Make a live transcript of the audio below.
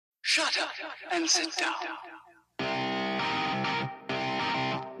Shut up and sit down.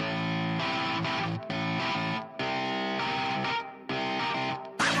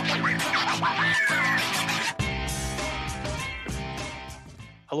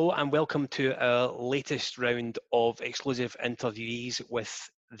 Hello and welcome to our latest round of exclusive interviewees with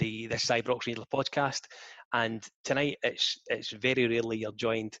the Cyberbox Rangers podcast. And tonight it's very rarely you're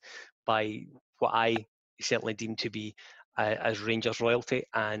joined by what I certainly deem to be as Rangers royalty,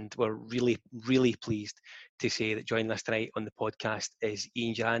 and we're really pleased to say that joining us tonight on the podcast is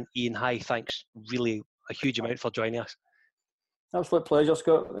Ian Duran. Ian, hi, thanks really a huge amount for joining us. Absolute pleasure,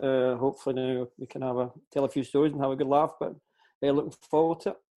 Scott. Hopefully now we can tell a few stories and have a good laugh, but looking forward to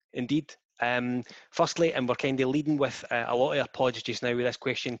it. Indeed. Firstly, and we're kind of leading with a lot of our pods just now with this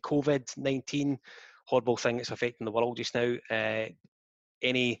question, COVID-19, horrible thing that's affecting the world just now.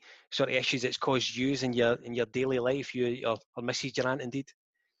 Any sort of issues it's caused you in your daily life, you or Mrs. Durant, indeed?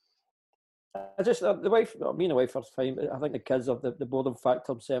 The wife, me and the wife are fine. I think the kids are the boredom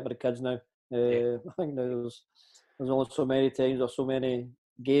factor set with the kids now. I think now there's only so many times or so many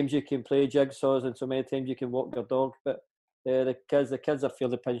games you can play jigsaws and so many times you can walk your dog. But the kids are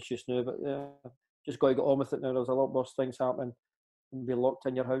feeling the pinch just now. But just got to get on with it now. There's a lot worse things happening than be locked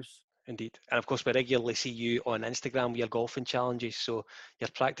in your house. Indeed. And of course, we regularly see you on Instagram with your golfing challenges. So your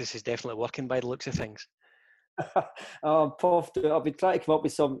practice is definitely working by the looks of things. I'm puffed out. I've been trying to come up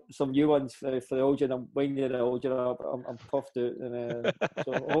with some new ones for the audience. I'm winding the audience up. I'm puffed out, and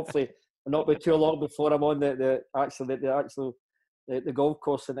so hopefully it'll not be too long before I'm on the golf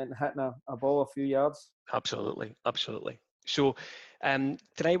course and then hitting a ball a few yards. Absolutely. So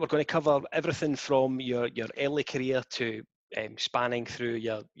tonight we're going to cover everything from your early career to spanning through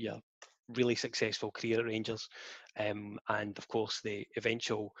your really successful career at Rangers, and of course the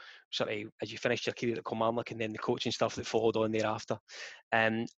eventual sort of as you finished your career at Kilmarnock and then the coaching stuff that followed on thereafter.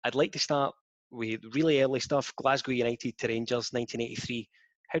 I'd like to start with really early stuff. Glasgow United to Rangers, 1983.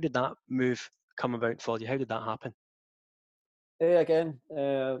 How did that move come about for you? How did that happen? Again,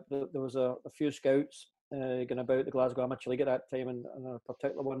 there was a few scouts going about the Glasgow Amateur League at that time, and a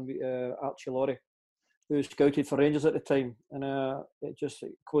particular one, Archie Laurie, who scouted for Rangers at the time, and it just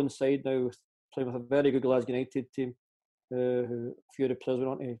coincided now with playing with a very good Glasgow United team, who a few of the players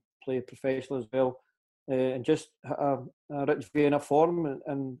went on to play professional as well, and just a rich vein of form,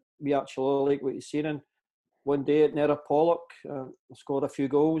 and we actually like what you've seen. And one day at Nera Pollock, I scored a few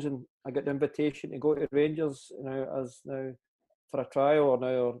goals, and I got the invitation to go to Rangers now for a trial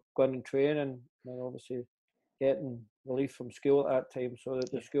or go in and train, and obviously getting relief from school at that time. So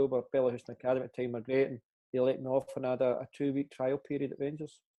the school were Bellahouston Academy at the time were great, and they let me off and I had a 2-week trial period at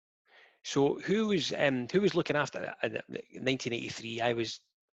Rangers. So who was looking after 1983? I was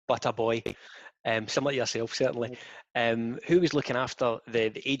but a boy, similar to yourself certainly. Who was looking after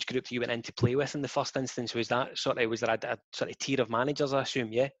the age group you went in to play with in the first instance? Was there a sort of tier of managers, I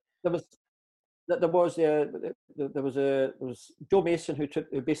assume? Yeah. There was Joe Mason who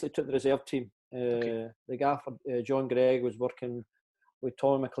basically took the reserve team. The gaffer John Gregg was working with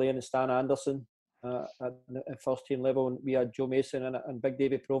Tommy McLean and Stan Anderson at first team level, and we had Joe Mason and Big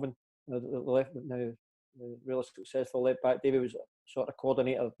Davy Proven, the left now really successful left back. Davy was sort of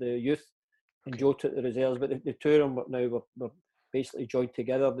coordinator of the youth, and Joe took the reserves. But the two of them now were basically joined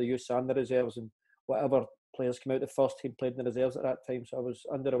together, the youth and the reserves, and whatever players came out the first team played in the reserves at that time. So I was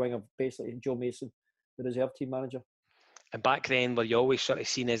under the wing of basically Joe Mason, the reserve team manager. And back then, were you always sort of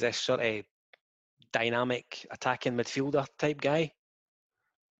seen as this sort of dynamic attacking midfielder type guy?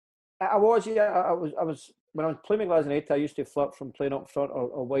 I was, yeah. I was when I was playing with Glasgow United, I used to flip from playing up front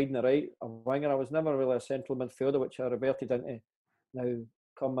or wide in the right, a winger. I was never really a central midfielder, which I reverted into now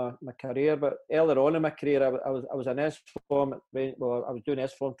come my career. But earlier on in my career, I was an S form. Well, I was doing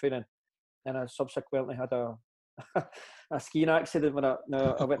S form training, and I subsequently had a skiing accident when I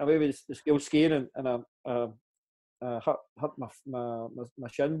went away with the school skiing and I hurt my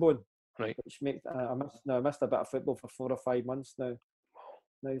shin bone, right? Which makes I missed a bit of football for 4 or 5 months now.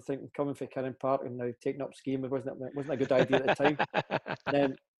 Now thinking coming from Kinnan Park and now taking up skiing wasn't a good idea at the time. And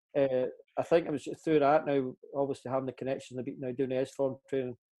then I think it was through that now, obviously having the connections, now doing the S form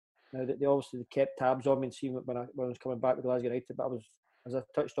training. Now that they obviously kept tabs on me and seeing when I was coming back to Glasgow United, but I was, as I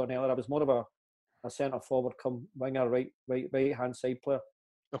touched on earlier, I was more of a centre forward come winger, right hand side player.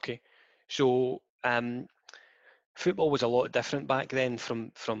 Okay, so football was a lot different back then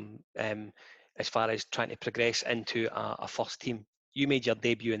from as far as trying to progress into a first team. You made your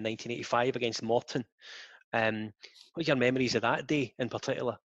debut in 1985 against Morton. What are your memories of that day in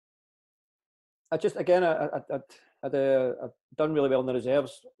particular? I'd done really well in the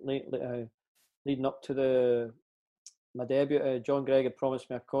reserves leading up to my debut, John Gregg had promised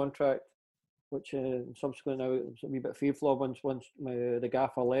me a contract, which subsequently now it was a wee bit fearful of once the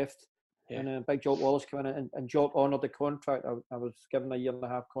gaffer left. Yeah. And Big Jock Wallace came in and Jock honoured the contract. I was given a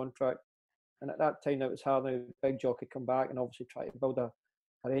 1.5-year contract. And at that time, it was hard now. Big Jock had come back and obviously try to build a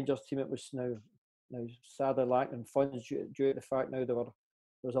Rangers team. It was now sadly lacking funds due to the fact now there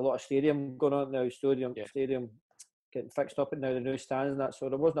was a lot of stadium going on now, stadium getting fixed up and now the new stands and that. So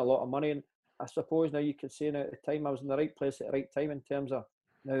there wasn't a lot of money. And I suppose now you could say now at the time I was in the right place at the right time in terms of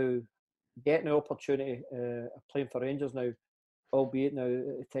now getting the opportunity of playing for Rangers now, albeit now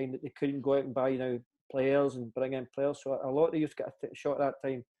at the time that they couldn't go out and buy players and bring in players. So a lot of they used to get a shot at that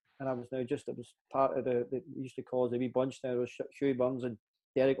time. And I was now it was part of they used to call us the wee bunch now. It was Hughie Burns and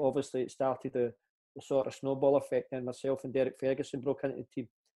Derek. Obviously, it started the sort of snowball effect. And myself and Derek Ferguson broke into the team.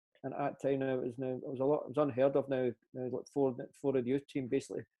 And at that time now it was a lot. It was unheard of now. Like four of the youth team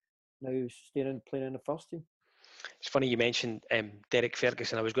basically now staying and playing in the first team. It's funny you mentioned Derek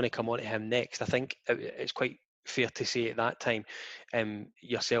Ferguson. I was going to come on to him next. I think it's quite fair to say at that time,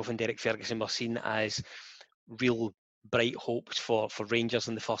 yourself and Derek Ferguson were seen as real bright hopes for Rangers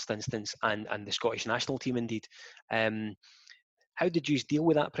in the first instance and the Scottish national team indeed. How did you deal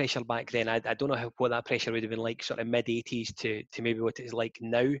with that pressure back then? I don't know what that pressure would have been like sort of mid-80s to maybe what it is like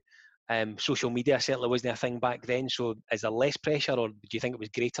now. Social media certainly wasn't a thing back then, so is there less pressure or do you think it was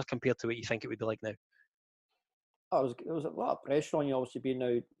greater compared to what you think it would be like now? There was a lot of pressure on you obviously being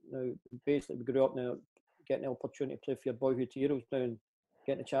now basically we grew up now getting the opportunity to play for your boyhood heroes now and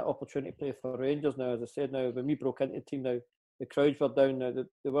getting the opportunity to play for Rangers now. As I said now, when we broke into the team now, the crowds were down now.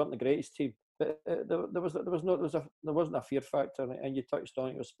 They weren't the greatest team, but there wasn't a fear factor, and you touched on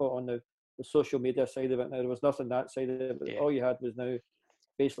it. You were spot on now. The social media side of it now, there was nothing that side of it. But all you had was now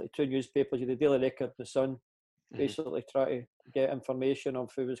basically 2 newspapers. You had the Daily Record, the Sun, basically try to get information on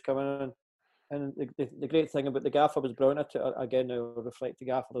who was coming in. And the great thing about the gaffer was brilliant at it. Again, now reflect the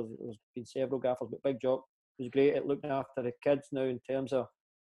gaffer. There's been several gaffers, but Big Jock was great at looking after the kids now in terms of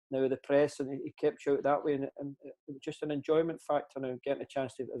now the press, and he kept you out that way. And it was just an enjoyment factor now, getting a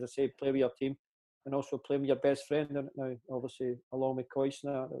chance to, as I say, play with your team and also play with your best friend. And now, obviously, along with Coyce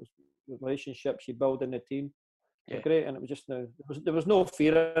and that, was the relationships you build in the team were great. And it was just now there was no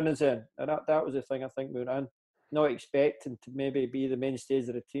fear in us in, and that was the thing I think we were in. Not expecting to maybe be the mainstays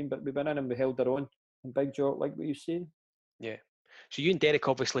of the team, but we went in and we held our own. And Big Jock, like what you've seen. Yeah. So you and Derek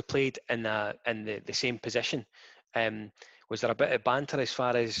obviously played in the same position. Was there a bit of banter as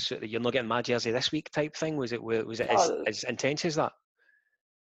far as you're not getting my jersey this week type thing? Was it as intense as that?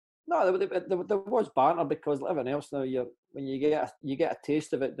 No, there was banter because like everything else now, when you get a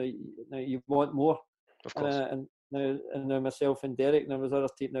taste of it, now you want more. Of course. And now myself and Derek, and there was other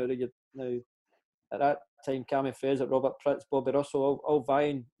team now at that time, Cammy Fraser, Robert Pritz, Bobby Russell, all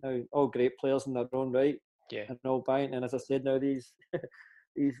vying now, all great players in their own right. Yeah. And all vying. And as I said, now these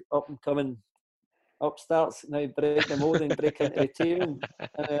up and coming upstarts now break the mold and break into the team.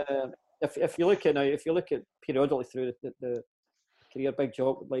 If you look at periodically through the career, Big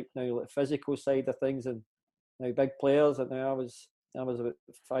Jock like now like physical side of things and now big players. And now I was about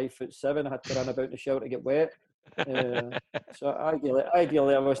 5'7". I had to run about in the shower to get wet. So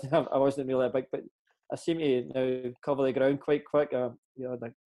ideally, I wasn't really big, but I seem to now cover the ground quite quick.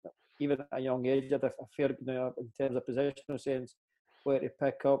 Even at a young age, I had a fair in terms of positional sense, where to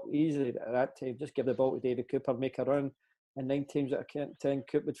pick up easily at that time. Just give the ball to David Cooper, make a run, and 9 times out of 10,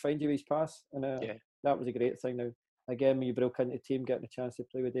 Coop would find you his pass, and that was a great thing. Now again, when you broke into the team, getting a chance to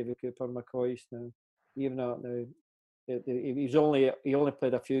play with David Cooper, McCoy, now even though now he only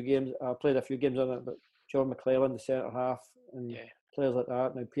played a few games. I played a few games on it, but John McClelland, the centre half, and players like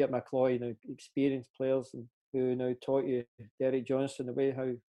that. Now Peter McCloy, now experienced players, and who now taught you Derek Johnson the way how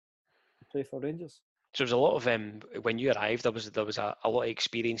to play for Rangers. So there was a lot of when you arrived, there was a lot of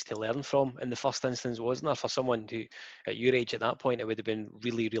experience to learn from in the first instance, wasn't there? For someone who, at your age at that point, it would have been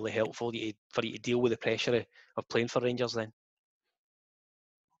really, really helpful for you to deal with the pressure of playing for Rangers then.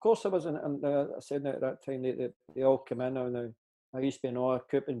 Of course, I was, and I said at that time they all come in now. I used to be in awe of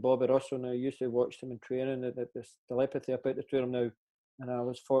Coop and Bobby Russell, and I used to watch them in training. This telepathy about the two of them now, and I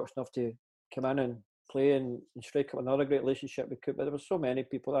was fortunate enough to come in and play and strike up another great relationship with Coop. But there were so many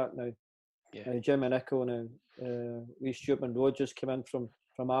people that now. Jim and Nico now, Lee Stewart and Rogers came in from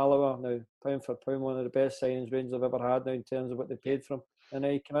Alloa now, pound for pound, one of the best signings Rangers have ever had now in terms of what they paid for him. And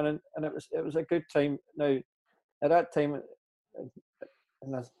he came in and it was a good time. Now at that time,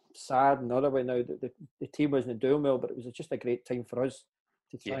 in a sad another way now, the team wasn't doing well, but it was just a great time for us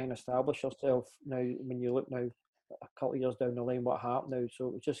to try and establish ourselves. Now when you look now a couple of years down the line, what happened now? So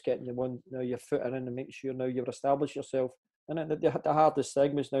it was just getting your foot in and make sure now you've established yourself. And the hardest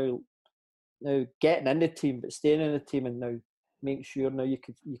thing was now now getting in the team, but staying in the team, and now make sure now you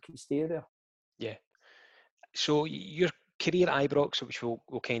can stay there. Yeah. So your career at Ibrox, which we'll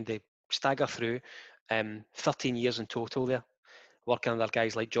kind of stagger through, 13 years in total there, working under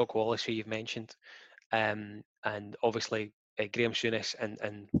guys like Jock Wallace, who you've mentioned, and obviously Graham Souness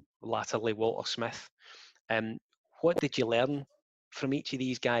and latterly Walter Smith. What did you learn from each of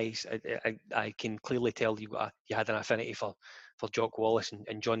these guys? I can clearly tell you had an affinity for Jock Wallace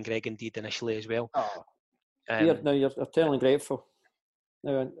and John Greig indeed initially as well. Oh, you're telling grateful.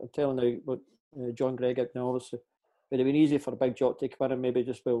 Now I'm telling now what John Greig now obviously. But it'd been easy for a Big Jock to come in and maybe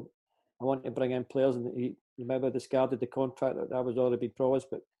just, well, I want to bring in players, and he maybe discarded the contract that was already been promised,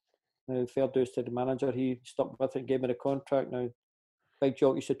 but fair dues to the manager, he stuck with it and gave me the contract. Now Big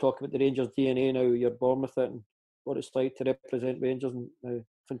Jock used to talk about the Rangers DNA. Now you're born with it and what it's like to represent Rangers, and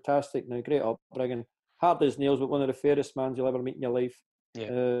fantastic. Now great upbringing, hard as nails, but one of the fairest mans you'll ever meet in your life.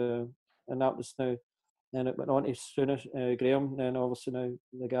 Yeah. And that was now. Then it went on to Souness, Graham, and obviously now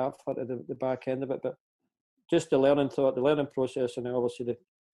the Gaffer at the back end of it. But just the learning process, and obviously the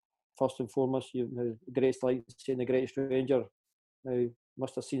first and foremost, the greatest, like saying the greatest Ranger. Now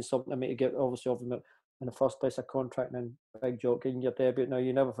must have seen something to make you get obviously of him in the first place a contract, and then Big Jock in your debut. Now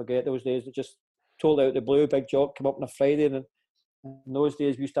you never forget those days. It just told out the blue. Big Jock come up on a Friday, and in those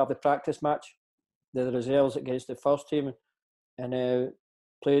days we used to have the practice match, the reserves against the first team, and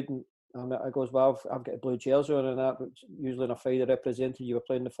played. And I goes, well, I've got a blue jersey on, and that, but usually on a Friday representing you were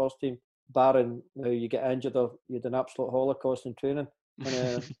playing the first team, barring you get injured or you had an absolute holocaust in training.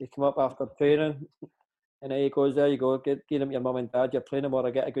 And you come up after training, and he goes, there you go, get him your mum and dad, you're playing him, or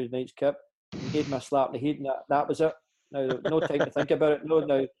I get a good night's kip. He gave me a slap in the head, and that was it. Now, no time to think about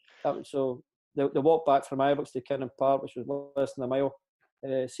it. So the walk back from Ibrox to Kinnan Park, which was less than a mile,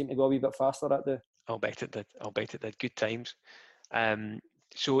 seemed to go a wee bit faster that day. I'll bet it did. Good times.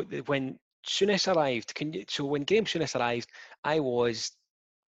 So when Souness arrived, when Graham Souness arrived, I was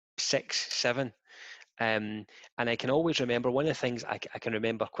 6, 7. And I can always remember, one of the things I can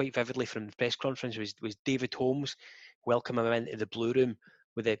remember quite vividly from the press conference was David Holmes welcoming him into the Blue Room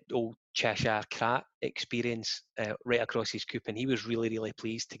with the old Cheshire Crat experience right across his coupe, and he was really, really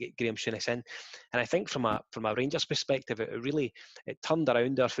pleased to get Graham Souness in. And I think from a Rangers perspective, it turned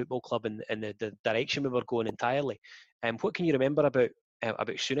around our football club in the direction we were going entirely. What can you remember about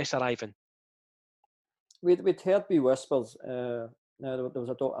Souness arriving? We'd heard wee whispers. There was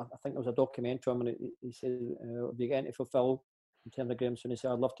I think there was a documentary on him, and he said, "If you get to fulfil in terms of Graham Souness, he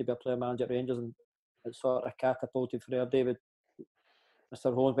said, I'd love to be a player manager at Rangers," and it sort of catapulted for David.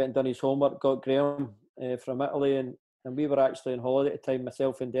 Mr. Holmes went and done his homework, got Graham from Italy, and we were actually on holiday at the time,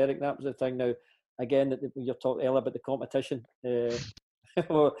 myself and Derek. That was the thing. Now, again, you're talking earlier about the competition. We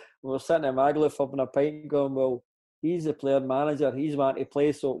were sitting in Magaluf having a pint, going, well, he's the player manager, he's wanting to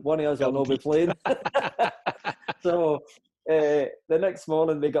play, so one of us will not be playing. So the next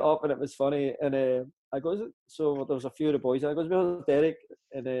morning we got up, and it was funny, and I goes, so there was a few of the boys, and I goes, where's Derek?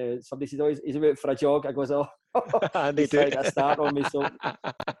 And somebody says, oh, he's out for a jog. I goes, oh, they do a start on me.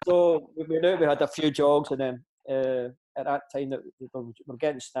 So we knew we had a few jogs, and then at that time we're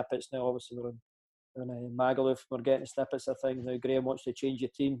getting snippets now. Obviously we're in Magaluf, we're getting snippets of things now. Graham wants to change your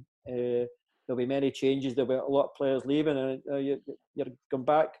team. There'll be many changes. There'll be a lot of players leaving, and you're going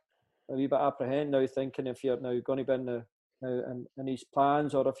back a wee bit apprehend now, thinking if you're now going to be in his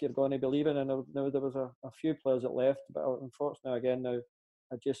plans, or if you're going to be leaving. And now there was a few players that left, but unfortunately again now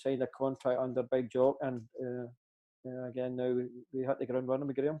I just signed a contract under Big Jock, and again now we had to ground running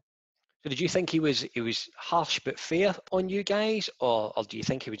with Graham. So did you think he was harsh but fair on you guys, or do you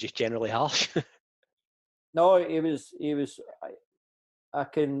think he was just generally harsh? No, he was.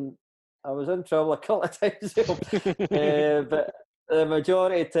 I was in trouble a couple of times, but the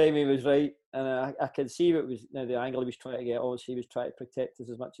majority of the time he was right, and I can see what was the angle he was trying to get. Obviously, he was trying to protect us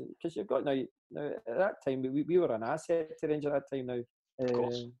as much because you've got now at that time we were an asset to Rangers at that time now. Of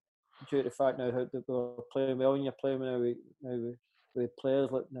course. Due to the fact now how they were playing well, and you're playing now with players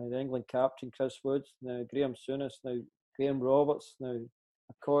like now the England captain Chris Woods, now Graham Souness, now Graham Roberts, now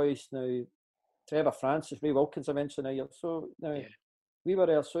McCoy, now Trevor Francis, Ray Wilkins I mentioned now. So now we were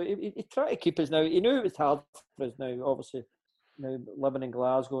there. So he tried to keep us now. He knew it was hard for us now, obviously. Now living in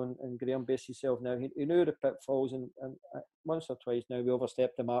Glasgow and Graham based himself now, he knew the pitfalls, and once or twice now we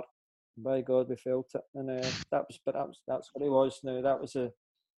overstepped the mark. By God, we felt it, and that's what he was. Now that was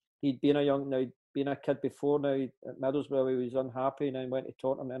he'd been a kid before. Now at Middlesbrough he was unhappy, and then went to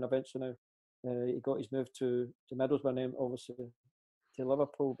Tottenham, and eventually he got his move to Middlesbrough, and obviously to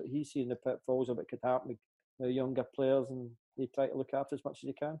Liverpool. But he's seen the pitfalls of what could happen with younger players, and he tried to look after as much as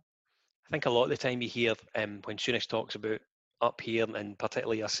he can. I think a lot of the time you hear when Souness talks about up here, and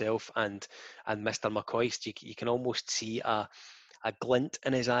particularly yourself and Mr. McCoist, you can almost see a glint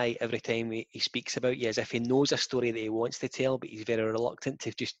in his eye every time he speaks about you, as if he knows a story that he wants to tell, but he's very reluctant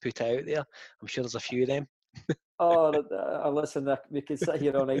to just put it out there. I'm sure there's a few of them. Oh, listen, we could sit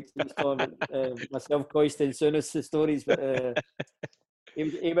here all night just talking about myself, Coist and Souness stories, but he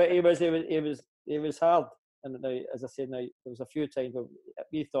was hard. And now, as I said, now there was a few times where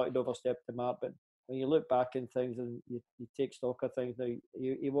we thought he'd overstepped the mark, but when you look back in things and you take stock of things, now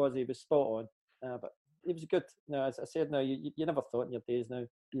he was spot on. But he was good. Now, as I said, now you never thought in your days now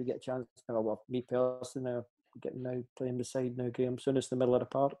you get a chance. Well, me personally, now getting now playing beside now Graham Souness in the middle of the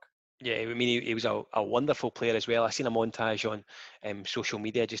park. Yeah, I mean, he was a wonderful player as well. I seen a montage on social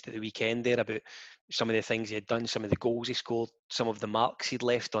media just at the weekend there about some of the things he had done, some of the goals he scored, some of the marks he'd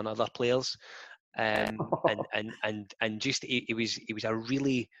left on other players, and just he was a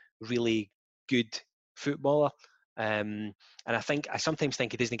really, really good footballer. And I sometimes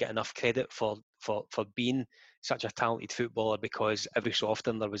think he doesn't get enough credit for being such a talented footballer, because every so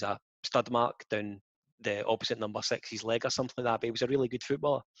often there was a stud mark down the opposite number 6's leg or something like that. But he was a really good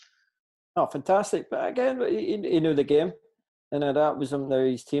footballer. Oh, fantastic! But again, he knew the game, and that was him. Now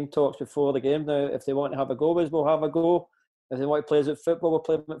his team talks before the game. Now, if they want to have a go, we'll have a go. If they want to play us at football, we'll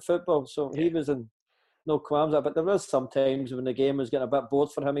play them at football. So he was in no qualms. But there was some times when the game was getting a bit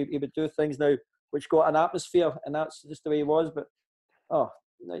bored for him. He would do things now which got an atmosphere, and that's just the way he was. But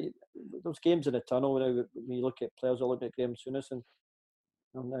those games in the tunnel. Now, when you look at players, I look at Graham Souness, and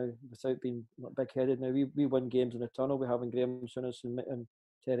now without being big-headed, now we win games in the tunnel. We're having Graham Souness and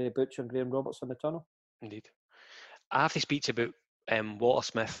Terry Butcher and Graham Roberts in the tunnel. Indeed. I have to speak to you about Walter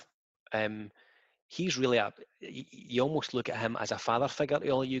Smith. He's really you almost look at him as a father figure to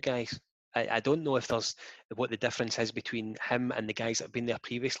all you guys. I don't know if there's what the difference is between him and the guys that have been there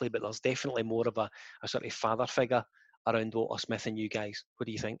previously, but there's definitely more of a sort of father figure around Walter Smith and you guys. What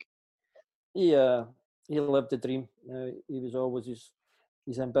do you think? He lived the dream. He was always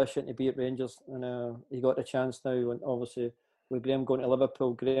his ambition to be at Rangers, and he got the chance now. And obviously, with Graham going to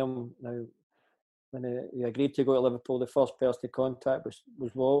Liverpool, Graham now when he agreed to go to Liverpool, the first person to contact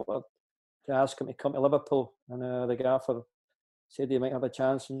was Walter to ask him to come to Liverpool, and the gaffer said he might have a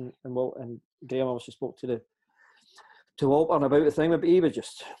chance, and Graham obviously spoke to Walter about the thing, but he was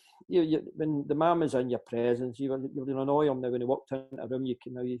just when the man was in your presence, you would annoy him. Now when he walked into a room, you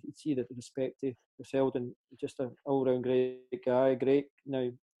see the respect he was held, and just an all round great guy, great. Now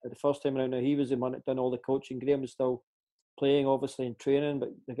the first time around, he was the one that done all the coaching. Graham was still playing, obviously, in training, but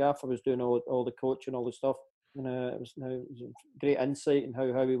the gaffer was doing all the coaching, all the stuff, and it was great insight in how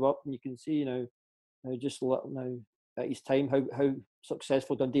he worked, and you can see now at his time how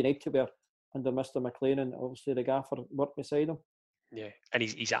successful Dundee United were under Mr. McLean, and obviously the gaffer worked beside him. Yeah, and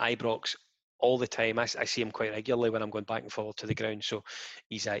he's at Ibrox all the time. I see him quite regularly when I'm going back and forward to the ground. So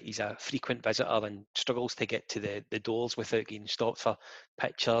he's a frequent visitor and struggles to get to the doors without getting stopped for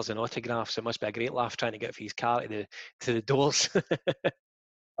pictures and autographs. It must be a great laugh trying to get for his car to the doors.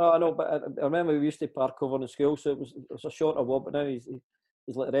 Oh, I know, but I remember we used to park over in the school, so it was a shorter walk. But now he's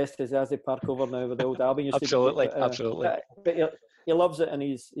like the rest of us. They park over now with the old Albion. Absolutely. But he loves it, and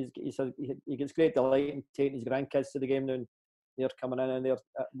he gets great delight in taking his grandkids to the game now. And they're coming in, and they're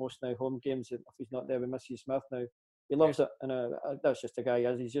at most now home games. If he's not there with Mrs. Smith now, he loves it, and that's just the guy he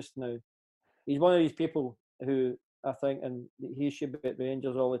is. He's just now. He's one of these people who I think, and he should be at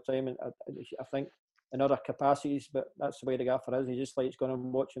Rangers all the time, and I think in other capacities, but that's the way the gaffer is. He just likes going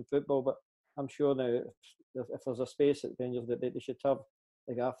and watching football. But I'm sure now, if there's a space at Rangers, that they should have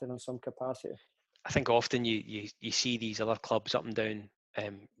the gaffer in some capacity. I think often you see these other clubs up and down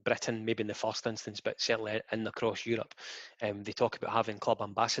Britain, maybe in the first instance, but certainly across Europe, they talk about having club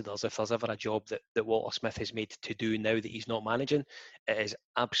ambassadors. If there's ever a job that Walter Smith has made to do now that he's not managing, it is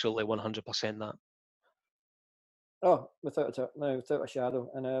absolutely 100% that. Oh, without a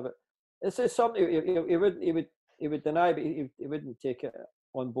shadow. And but it's something he would deny, but he wouldn't take it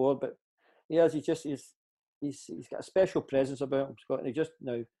on board. But he's got a special presence about him, Scott. And he just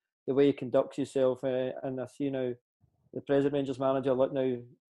now the way he conducts himself, and I see now the present Rangers manager now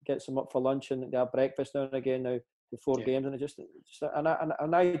gets him up for lunch and they have breakfast now and again now before games, and just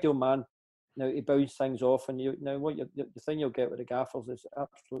an ideal man. Now he bounces things off, and the thing you'll get with the gaffers is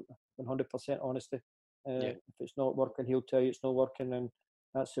absolute 100% honesty. If it's not working, he'll tell you it's not working, and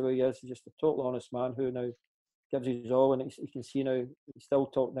that's the way he is. He's just a total honest man who now gives his all, and you can see now he still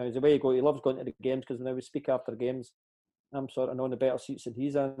talk now. It's the way he loves going to the games, because now we speak after games. I'm sort of on the better seats than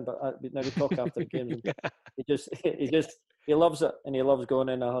he's in, but now we talk after the games. And he loves it, and he loves going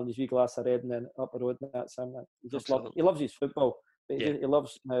in and having his wee glass of red and then up the road, and that's him. He loves his football, but he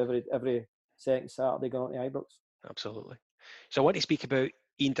loves every second Saturday going to Ibrox. Absolutely. So I want to speak about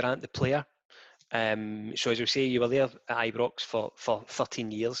Ian Durrant, the player. So as we say, you were there at Ibrox for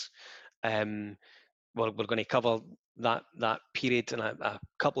 13 years. We're going to cover that period and a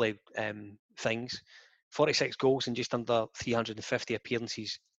couple of things. 46 goals and just under 350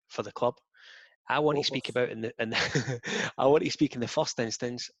 appearances for the club. I want to speak about I want to speak in the first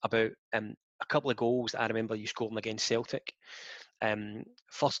instance about a couple of goals that I remember you scoring against Celtic.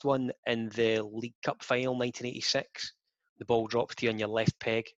 First one in the League Cup final, 1986. The ball drops to you on your left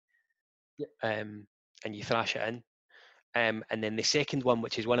peg, and you thrash it in. And then the second one,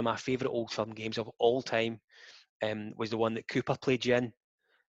 which is one of my favourite Old Firm games of all time, was the one that Cooper played you in,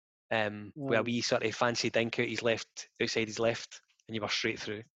 where we sort of fancy dink out his left, outside his left, and you were straight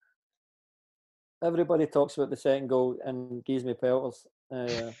through. Everybody talks about the second goal and gives me pelters.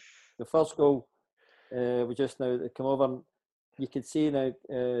 The first goal was just now to come over, and you could see now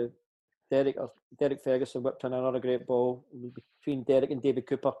Derek Ferguson whipped in another great ball between Derek and David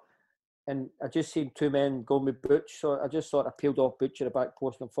Cooper. And I just seen two men go with Butch, so I just sort of peeled off Butch at the back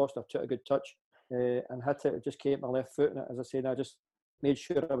post, and Foster took a good touch and hit it. It just came at my left foot, and as I said, I just made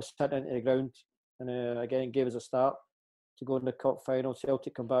sure I was hitting into the ground, and again gave us a start to go in the cup final.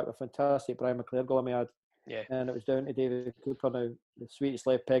 Celtic come back with a fantastic Brian McClair goal we had, and it was down to David Cooper now, the sweetest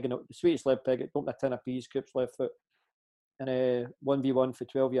left peg, it opened a tin of peas, Coop's left foot, and 1v1 for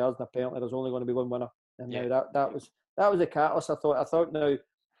 12 yards and a penalty. There's only going to be one winner, and now that was the catalyst. I thought now,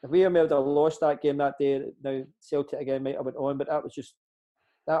 if we had lost that game that day, now Celtic again might have went on, but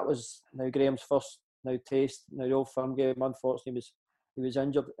that was now Graham's first taste. Now the Old Firm game, unfortunately, he was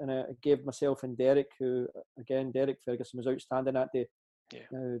injured, and I gave myself and Derek, who again Derek Ferguson was outstanding that day.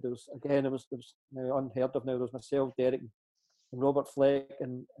 Now there was unheard of. Now there was myself, Derek, and Robert Fleck,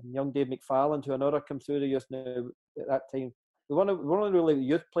 and young Dave McFarland, who another come through the youth now at that time. We weren't really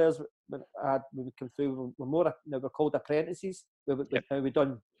youth players when we come through. We're called apprentices. We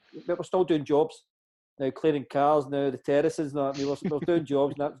were still doing jobs. Now clearing cars, now the terraces, we were doing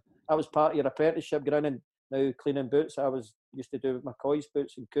jobs. And that was part of your apprenticeship, grinning. Now cleaning boots, I used to do with McCoy's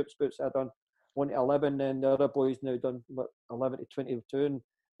boots and Coop's boots. I done 1 to 11, and the other boys now done 11 to 22, and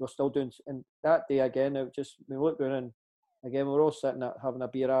we're still doing. And that day again, we looked around, and again we were all sitting at having a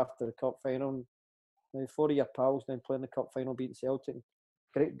beer after the cup final. And now 4 of your pals now playing the cup final, beating Celtic.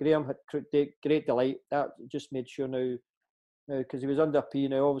 Graham had great delight. That just made sure now because he was under P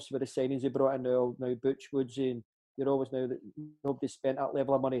now, obviously with the signings he brought in now Butch, Woodsy, and you're always now that nobody spent that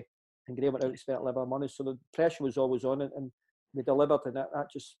level of money, and Graham went out and spent that level of money, so the pressure was always on, and we delivered, and that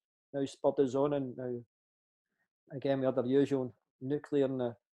just now spurred us on. And now again we had our usual nuclear in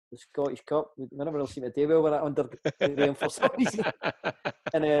the Scottish Cup. We never really seemed to do well with that under Graham for some reason,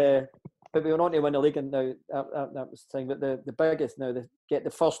 and but we went on to win the league, and now that was the thing. But the biggest now, get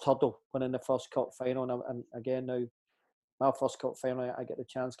the first hurdle, winning the first cup final, and again now my first cup final, I get the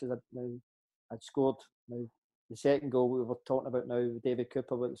chance because I'd scored. Now the second goal we were talking about now, David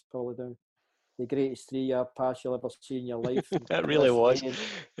Cooper, but it's probably the greatest 3-yard pass you'll ever see in your life. It really was.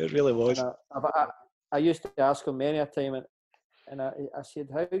 It really was. I used to ask him many a time, and I said,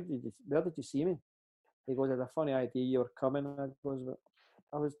 where did you see me? He goes, I had a funny idea you were coming.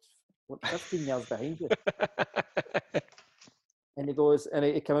 I was 15 years behind you. And he goes, and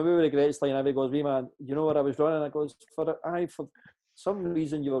he came away with the greatest line ever. He goes, wee man, you know where I was running? I goes, for some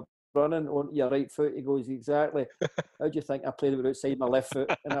reason you were running on your right foot. He goes, exactly. How do you think I played it outside my left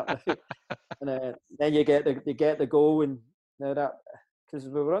foot? And then you get the goal, and now that, because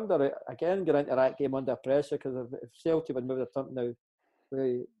we were under it again, get into that game under pressure, because if Celtic would move the turn now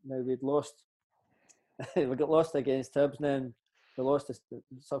we'd lost. We got lost against Hibs, and then we lost the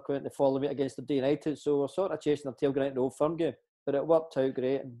subsequent the following week against the United. So we're sort of chasing our tail going into the Old Firm game, but it worked out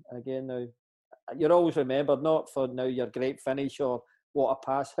great. And again, now you're always remembered not for now your great finish or what a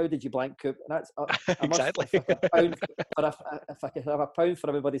pass. How did you blank Coop? And that's exactly. If I could have a pound for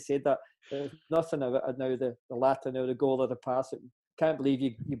everybody said that, there's nothing about now the latter, now the goal or the pass. Can't believe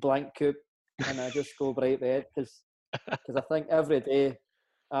you blank Coop, and I just go bright red because I think every day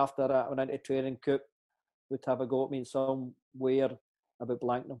after that I went into training, Coop would have a go at me somewhere about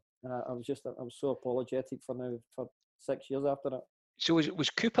blanking them. I was so apologetic for 6 years after that. So was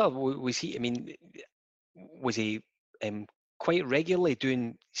Cooper? Was he? I mean, was he quite regularly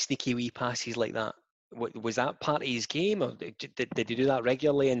doing sneaky wee passes like that? Was that part of his game, or did he do that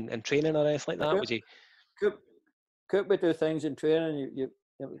regularly in training or anything like that? Was he? Coop would do things in training. You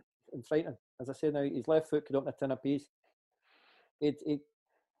and frightening. As I said, now his left foot could open a tin of peas. He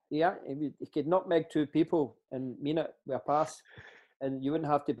could nutmeg two people and mean it with a pass, and you wouldn't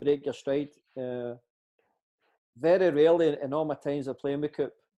have to break your stride. Very rarely in all my times of playing with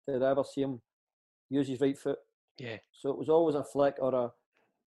Coop did I ever see him use his right foot. Yeah. So it was always a flick or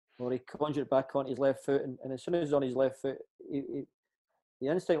he conjured it back on his left foot, and as soon as he's on his left foot, he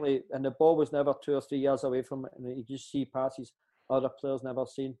instantly, and the ball was never 2 or 3 yards away from it, and you just see passes other players never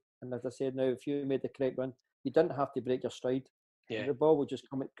seen. And as I said, now if you made the correct run, you didn't have to break your stride. Yeah. The ball would just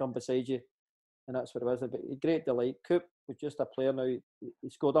come beside you, and that's what it was. But great delight. Coop was just a player now. He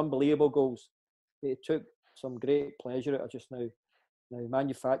scored unbelievable goals. But he took some great pleasure out of just now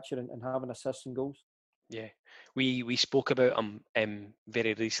manufacturing and having assists and goals. Yeah, we spoke about him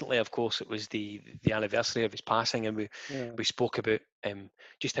very recently. Of course, it was the anniversary of his passing, and we spoke about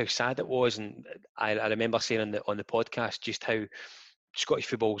just how sad it was. And I remember saying on the podcast just how Scottish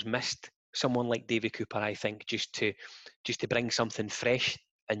football's missed someone like Davy Cooper. I think just to bring something fresh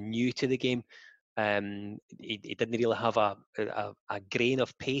and new to the game. He didn't really have a grain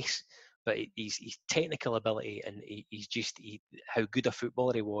of pace, but his technical ability and how good a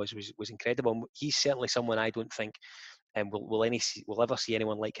footballer he was incredible. And he's certainly someone I don't think we'll ever see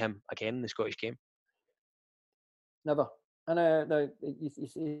anyone like him again in the Scottish game. Never. And no, you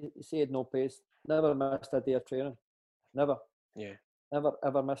say he had no pace. Never missed a day of training. Never. Yeah. Never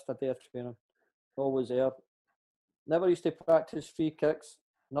ever missed a day of training. Always there. Never used to practice free kicks.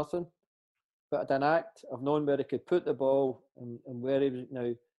 Nothing. But an act of knowing where he could put the ball and where he was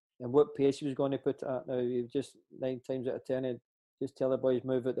now and what pace he was going to put it at. Now he just 9 times out of 10 he'd just tell the boys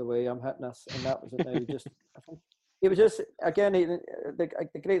move out the way. I'm hitting this, and that was it. Now he was just again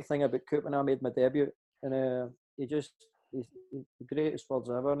the great thing about Coop when I made my debut, and he's the greatest words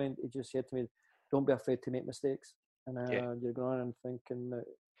ever. And he just said to me, "Don't be afraid to make mistakes." And you're going and thinking,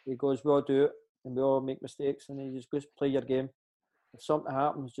 he goes, "We all do it, and we all make mistakes." And he just goes, "Play your game. If something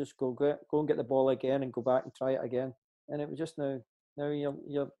happens, just go and get the ball again and go back and try it again." And it was just now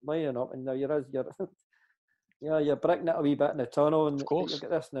you're lining up, and now you're you're breaking it a wee bit in the tunnel, and of course you've got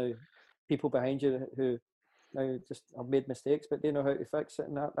this now people behind you who now just have made mistakes, but they know how to fix it,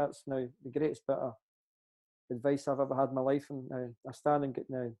 and that's now the greatest bit of advice I've ever had in my life. And now I stand and get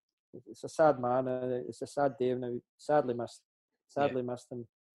now. It's a sad man. It's a sad day now. Sadly missed. And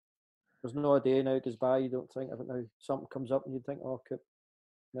there's no day now goes by you don't think of it now. Something comes up and you think, oh, Coop,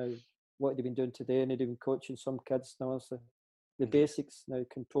 now what have they been doing today? And they've been coaching some kids now. So the basics now,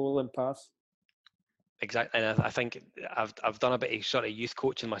 control and pass. Exactly, and I think I've done a bit of sort of youth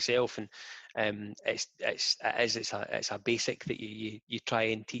coaching myself, and it's a basic that you try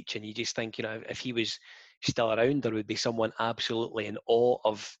and teach, and you just think, if he was still around, there would be someone absolutely in awe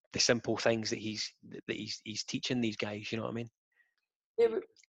of the simple things that he's teaching these guys. You know what I mean?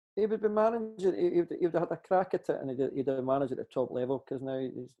 He would be managing. He would have had a crack at it, and he'd have managed at the top level, because now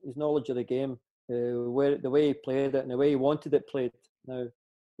his knowledge of the game, the way he played it, and the way he wanted it played, now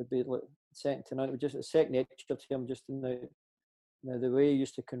would be like second to none. It was just a second nature to him. Just now the way he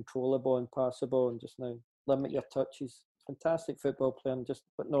used to control the ball and pass the ball, and just now limit your touches. Fantastic football player, and just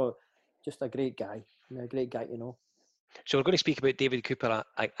a great guy. A great guy, So we're going to speak about David Cooper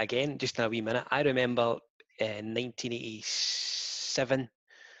again, just in a wee minute. I remember in 1987.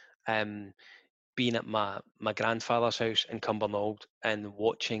 Being at my grandfather's house in Cumbernauld and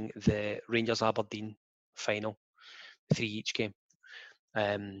watching the Rangers Aberdeen final, 3 each game.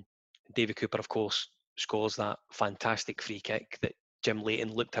 David Cooper, of course, scores that fantastic free kick that Jim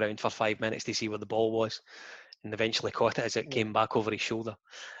Leighton looked around for 5 minutes to see where the ball was, and eventually caught it as it came back over his shoulder.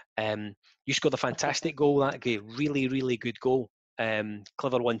 You scored a fantastic goal that game, really, really good goal.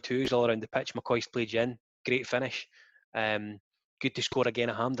 Clever 1-2s all around the pitch. McCoist played you in, great finish. Good to score again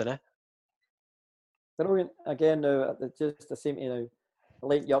at Hampden, eh? Brilliant. Again, just the same,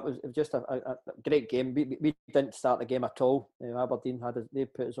 linked you up. It was just a great game. We didn't start the game at all. Aberdeen they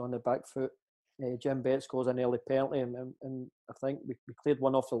put us on the back foot. Jim Betts scores an early penalty, and I think we cleared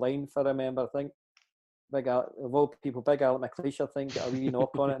one off the line, if I remember. I think of all people, Big Alec McLeish, I think, got a wee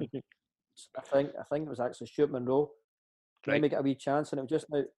knock on it. And I think it was actually Stuart Monroe. Right. Then we got a wee chance, and it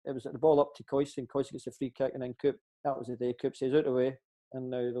was the ball up to Coyce, and Coyce gets a free kick, and then Coop. That was the day. Coop says out the way,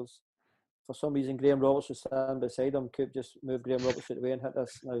 and now there's. For some reason, Graham Roberts was standing beside him. Coop just moved Graham Roberts out of the way and hit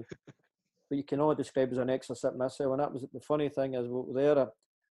this now. But you can only describe as an exorcist missile. And that was the funny thing is, we were there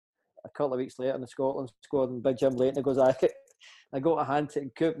a couple of weeks later in the Scotland squad, and Big Jim Leighton goes, I got a hand to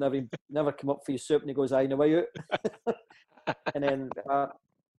Coop, never come up for your soup, and he goes, no way out. And then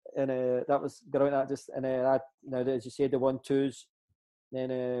that was brilliant. That just now as you said, the 1-2s.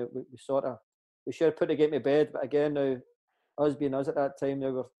 Then we should have put the game to bed, but again now, us being us at that time,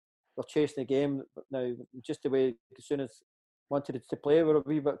 now we're chasing the game, but now just the way as soon as wanted it to play, we're a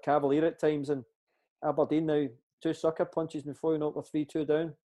wee bit cavalier at times, and Aberdeen now 2 sucker punches before we're 3-2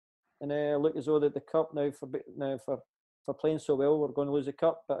 down, and look as though that the cup now for playing so well, we're going to lose the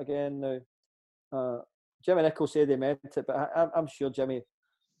cup. But again now, Jimmy Nicholl said he meant it, but I'm sure Jimmy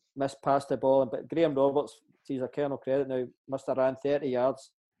mispast the ball. But Graham Roberts, he's a kernel credit now, must have ran 30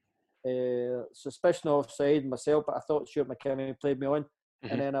 yards. Suspicion of offside myself, but I thought Stuart McKinney played me on. Mm-hmm.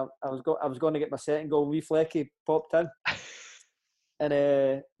 And then I was going to get my second goal, wee Flecky popped in.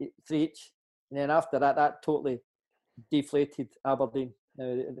 And 3 each. And then after that, that totally deflated Aberdeen.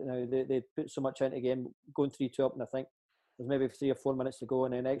 Now they put so much into the game, going 3-2 up, and I think there's maybe 3 or 4 minutes to go,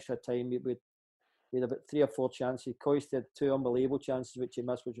 and then extra time we had about 3 or 4 chances. Coyce had 2 unbelievable chances which he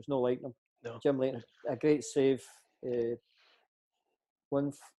missed, which was no like them. No. Jim Leighton, a great save.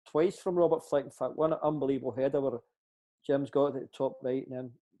 Twice from Robert Fleck. In fact, one unbelievable header where Jim's got it at the top right,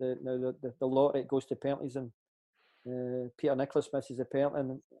 and then the lottery goes to penalties, and Peter Nicholas misses the penalty,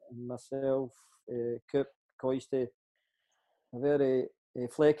 and myself, Coop, Coyce, a very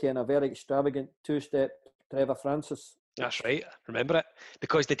Flecky and a very extravagant 2-step Trevor Francis. That's right. I remember it.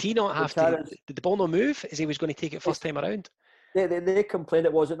 Because did he not have to? Did the ball not move as he was going to take it first time around? They complained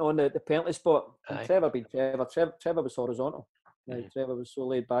it wasn't on the penalty spot. And Aye. Trevor being Trevor was horizontal. Trevor was so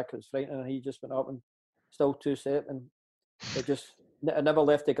laid back, it was frightening. And he just went up and still 2-step, and it never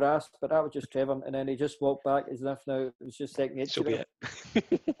left the grass. But that was just Trevor. And then he just walked back as if now it was just second nature. So be it.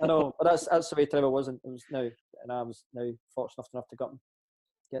 I know, but that's the way Trevor was. And it was now, and I was now fortunate enough to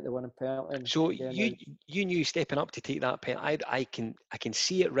get the winning penalty. So you knew stepping up to take that penalty. I can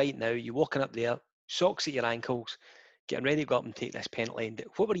see it right now. You walking up there, socks at your ankles, getting ready to go up and take this penalty. And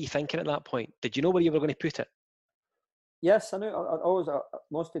what were you thinking at that point? Did you know where you were going to put it? Yes, I knew. I always,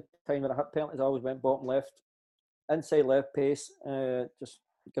 most of the time when I hit penalties, I always went bottom left, inside left pace, just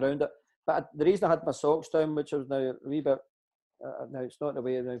ground it. But the reason I had my socks down, which was now a wee bit, now it's not the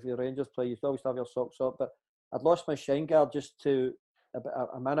way if you're Rangers play, you always have your socks up, but I'd lost my shin guard just to about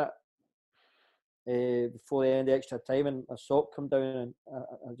a minute before the end of extra time, and a sock come down, and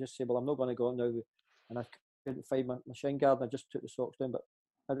I just said, well, I'm not going to go now, and I couldn't find my shin guard, and I just took the socks down. But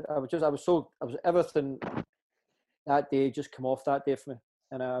I was everything that day just come off that day for me,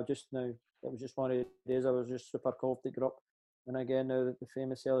 and I just now, it was just one of the days I was just super confident to get up. And again, now the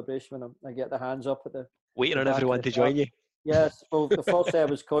famous celebration when I get the hands up at the waiting on everyone to join you. Yes, well, the first day I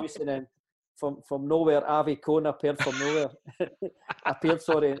was Coyce, and then from nowhere, Avi Cohn appeared from nowhere.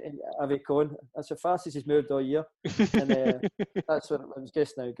 Avi Cohn. That's the fastest he's moved all year. And that's what it was,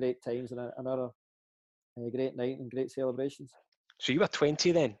 just now great times, and another great night and great celebrations. So you were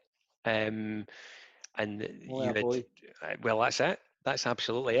 20 then, and well, that's it. That's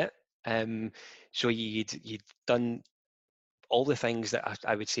absolutely it. So you'd done all the things that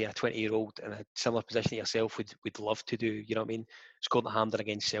I would say a 20-year-old in a similar position to yourself would love to do. You know what I mean? Scoring the Hampden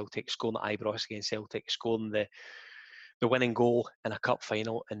against Celtic, scoring the Ibrox against Celtic, scoring the winning goal in a cup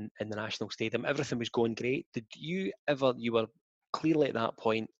final in the National Stadium. Everything was going great. Did you were clearly at that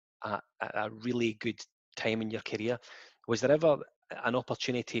point at a really good time in your career. Was there ever an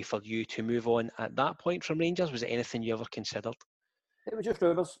opportunity for you to move on at that point from Rangers? Was it anything you ever considered? It was just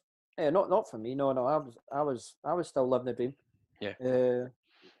rumours. Not for me. No. I was still living the dream. Yeah.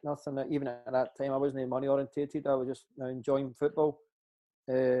 Nothing. Even at that time, I wasn't money orientated. I was just enjoying football,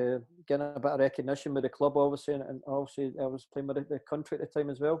 getting a bit of recognition with the club, obviously, and obviously I was playing with the country at the time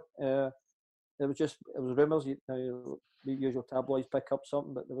as well. It was rumours. The usual tabloids pick up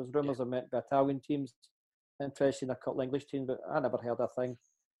something, but there was rumours I met by Italian teams, interested in a couple of English teams, but I never heard a thing.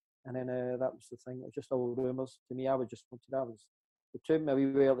 And then that was the thing. It was just all rumours. To me, I was just wanted. It took me a wee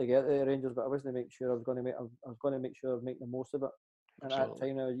while to get to the Rangers, but I wasn't make sure I was going to make sure I was making the most of it. And at that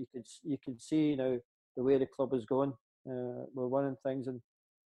time now, you could see now the way the club is going. We're winning things and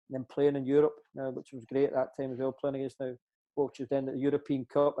then playing in Europe now, which was great at that time as well. Playing against now, which was then the European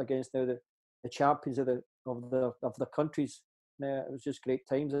Cup against now the champions of the countries. It was just great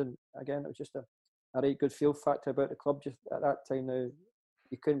times, and again, it was just a right good feel factor about the club. Just at that time now,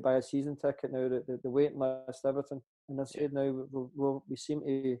 you couldn't buy a season ticket now. The waiting list, everything. And I said now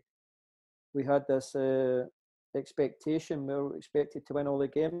we had this expectation. We were expected to win all the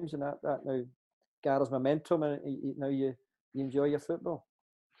games, and that now gathers momentum, and now you enjoy your football.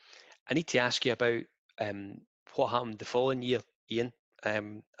 I need to ask you about what happened the following year, Ian,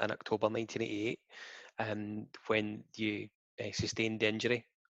 in October 1988, when you sustained the injury.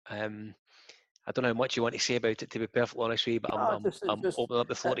 I don't know how much you want to say about it, to be perfectly honest with you, but I'm opening up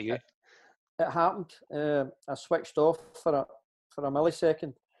the floor to you. It happened. I switched off for a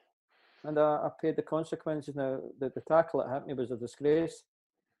millisecond, and I paid the consequences. Now, the tackle that hit me was a disgrace.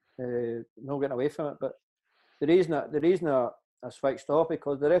 No getting away from it. But the reason I switched off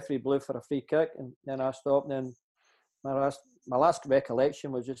because the referee blew for a free kick, and then I stopped. And then my last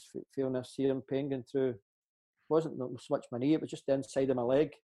recollection was just feeling a searing pain going through. It wasn't so much my knee; it was just the inside of my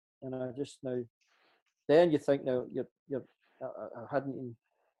leg, and I just now then you think now I hadn't even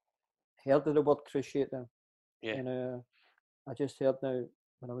heard of the word cruciate now, Yeah. and I just heard now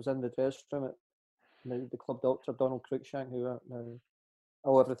when I was in the dressing room at the club doctor Donald Cruikshank, who I now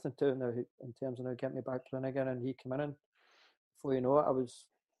owe everything to now in terms of now getting me back playing again, and he came in and before you know it, I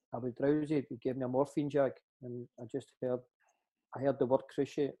was drowsy. He gave me a morphine jag, and I heard the word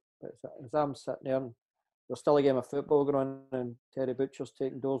cruciate. But as I'm sitting there, and there's still a game of football going on, and Terry Butcher's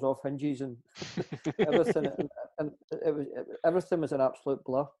taking doors off hinges and everything, and everything was an absolute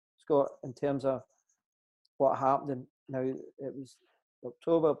blur, Scott, in terms of what happened. And now it was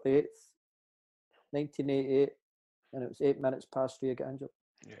October the 8th, 1988, and it was 8 minutes past 3 I got injured.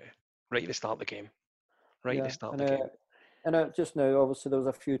 Yeah, right at the start of the game. Right at the start of and the game. And just now, obviously, there was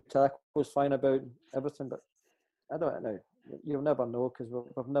a few tackles flying about and everything, but I don't know. You'll never know because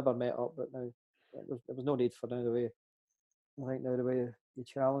we've never met up. But now, there was no need for now the way. I think now the way you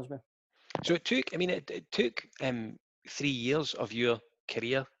challenged me. So it took 3 years of your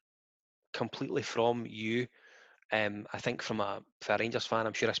career completely from you. I think for a Rangers fan,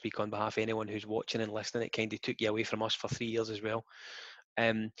 I'm sure I speak on behalf of anyone who's watching and listening, it kind of took you away from us for 3 years as well.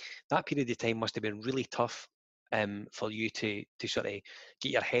 That period of time must have been really tough for you to sort of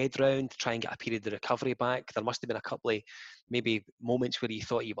get your head round, try and get a period of recovery back. There must have been a couple of maybe moments where you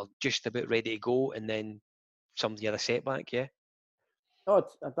thought you were just about ready to go, and then you had a setback, yeah? Oh,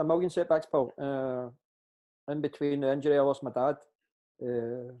 it's a million setbacks, Paul. In between the injury, I lost my dad.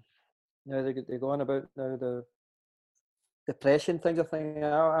 They go on about now the depression things. I think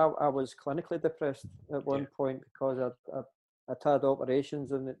I was clinically depressed at one point because I'd had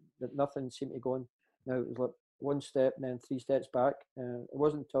operations and nothing seemed to go on. Now it was like one step and then 3 steps back. It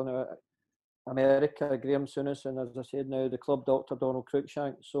wasn't until now America, Graham Souness, and as I said now, the club doctor Donald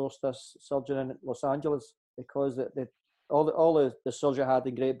Cruikshank sourced this surgeon in Los Angeles because all the surgery I had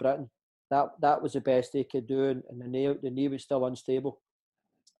in Great Britain, that was the best they could do, and the knee was still unstable.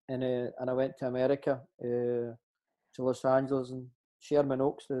 And I went to America, to Los Angeles, and Sherman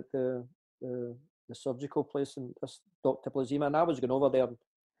Oaks, the surgical place, and this Dr. Blazima, and I was going over there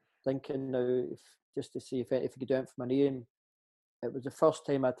thinking now just to see if he could do it for my knee, and it was the first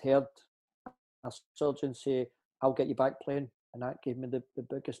time I'd heard a surgeon say, "I'll get you back playing," and that gave me the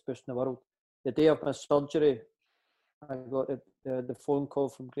biggest boost in the world. The day of my surgery, I got the phone call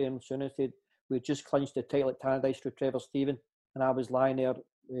from Graham Souness. We just clinched the title at Tannadice through Trevor Stephen, and I was lying there,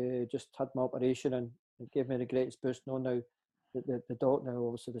 just had my operation, and it gave me the greatest boost knowing now that the doctor, now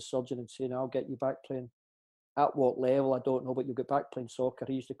obviously the surgeon, and saying, "I'll get you back playing." At what level, I don't know, but you get back playing soccer.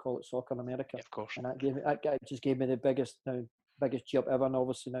 He used to call it soccer in America. Yeah, of course. And that just gave me the biggest jump ever. And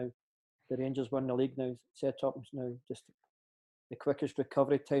obviously now the Rangers won the league now, set up now just the quickest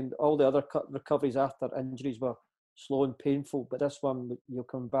recovery time. All the other recoveries after injuries were slow and painful, but this one you'll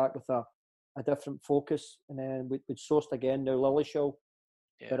come back with a different focus. And then we'd sourced again now Lilleshall.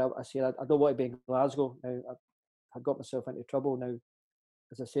 Yeah. But I said I don't want to be in Glasgow now. I got myself into trouble now.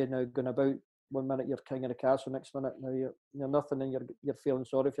 As I said now, going about 1 minute you're king of the castle, next minute now you're nothing, and you're feeling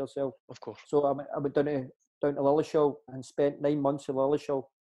sorry for yourself. Of course. So I went down to Lilleshall and spent 9 months in Lilleshall,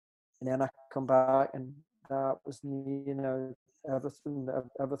 and then I come back, and that was me. Everything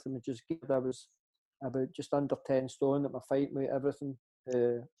was just good. I was about just under 10 stone at my fight weight. Everything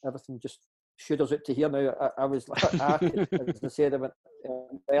just shooters out to here now. I was like, as I said, I went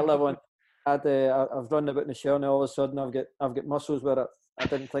everyone. I've run about in the shower, and all of a sudden I've got muscles where I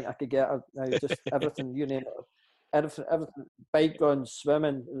didn't think I could get. Now just everything, you name it, everything, bike runs,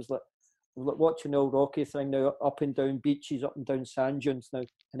 swimming. It was like watching the old Rocky thing now, up and down beaches, up and down sand dunes now,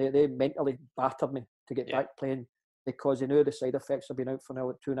 and they mentally battered me to get back playing because they knew the side effects have been out for now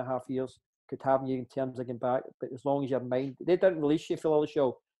like 2.5 years could have you in terms of getting back. But as long as your mind, they didn't release you for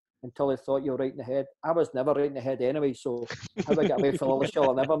Lilleshall until they thought you were right in the head. I was never right in the head anyway, so how I get away from Lilleshall,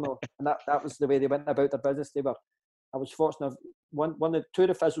 I'll never know. And that was the way they went about their business. I was fortunate. Two of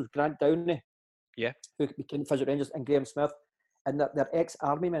the phys was Grant Downey, who became Physio Rangers, and Graham Smith, and they're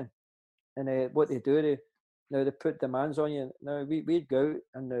ex-army men. And what they do, they put demands on you. Now we'd go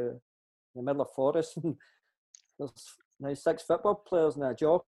out in the middle of forest, and there's now 6 football players and a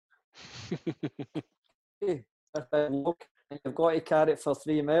jockey. You've got to carry it for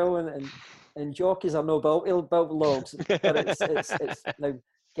 3 miles, and jockeys are no built logs, but it's now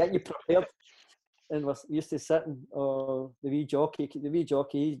getting you prepared. And we used to sit and the wee jockey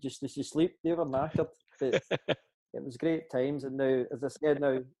just used to sleep. They were knackered, but it was great times. And now, as I said,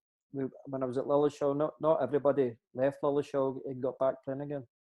 when I was at Lilleshall, not everybody left Lilleshall and got back playing again.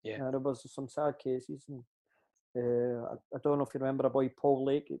 Yeah, there was some sad cases. And I don't know if you remember a boy Paul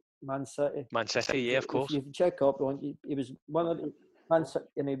Lake at Man City. Man City, yeah, of course. If you check up on, he was one of And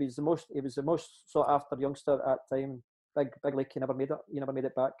he was the most sought after youngster at that time. Big like he never made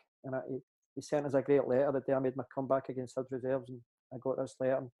it back. And he sent us a great letter the day I made my comeback against Hibs reserves, and I got this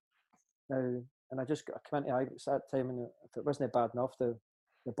letter now. And I came into Ibrox at that time, and if it wasn't bad enough, the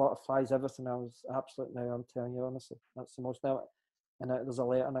butterflies, everything, I was absolutely, now I'm telling you honestly, that's the most now. And there's a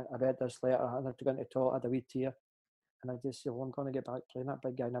letter, and I read this letter, and I took into the toilet, I had a wee tear, and I just said, well, I'm going to get back playing. That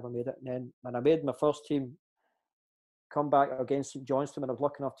big guy never made it. And then when I made my first team comeback against St Johnstone, and I was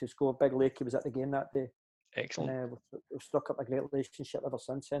lucky enough to score, Big Lakey was at the game that day. Excellent. And we've struck up a great relationship ever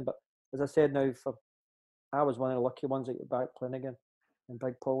since then. But as I said now, I was one of the lucky ones that got back playing again. And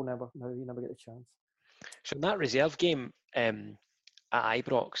Big Paul never get a chance. So in that reserve game at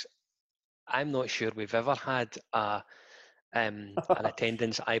Ibrox, I'm not sure we've ever had an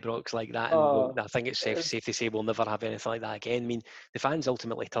attendance at Ibrox like that, and I think it's safe to say we'll never have anything like that again. I mean, the fans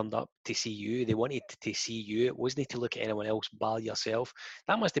ultimately turned up to see you. They wanted to see you. It wasn't to look at anyone else bar yourself.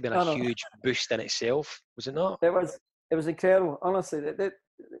 That must have been a huge boost in itself, was it not? It was incredible. Honestly,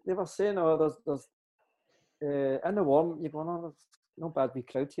 they were saying, "Oh, there's in the warm." You're going, "Oh, there's no bad wee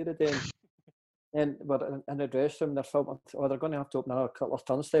crowd here today." And we're in the dressing room. They're filming. Oh, they're going to have to open another couple of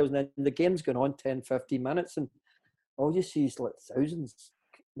turnstiles, and then the game's going on 10, 15 minutes, and all you see is like thousands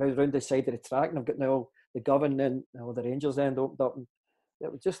now around the side of the track, and I've got now the Govan and the Rangers end opened up, and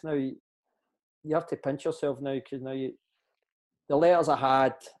it was just now you have to pinch yourself now, because now the letters I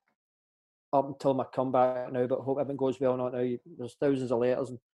had up until my comeback now, but I hope everything goes well not now. There's thousands of letters,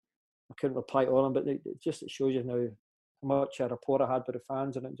 and I couldn't reply to all of them, but it shows you now how much a rapport I had with the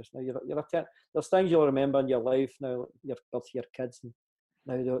fans, and it just now there's things you'll remember in your life now, your birth of your kids, and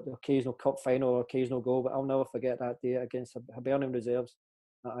now the occasional cup final or occasional goal, but I'll never forget that day against Hibernian reserves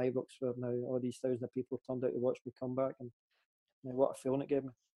at Ibrox, where now all these thousands of people turned out to watch me come back, and what a feeling it gave me.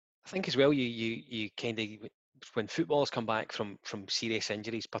 I think as well, you kind of, when footballers come back from serious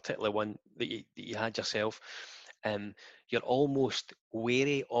injuries, particularly one that you had yourself, you're almost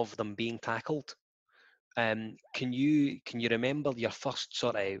wary of them being tackled. Can you remember your first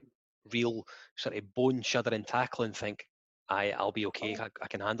sort of real sort of bone shuddering tackle and think, I'll be okay, I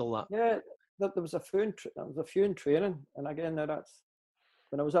can handle that? Yeah, there was a few in training, and again, now that's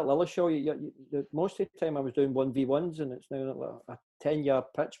when I was at Lilleshall. Most of the time I was doing 1v1s, and it's now a 10-yard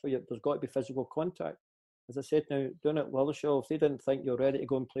pitch where there's got to be physical contact. As I said, now doing it at Lilleshall, if they didn't think you're ready to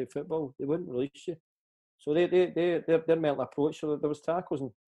go and play football, they wouldn't release you. So their mental approach. So there was tackles,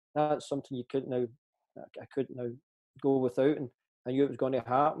 and that's something you couldn't now. I couldn't now go without, and I knew it was going to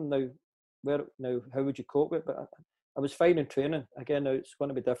happen. How would you cope with it? But I was fine in training. Again, now it's going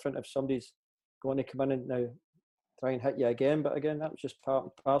to be different if somebody's going to come in and now try and hit you again. But again, that was just part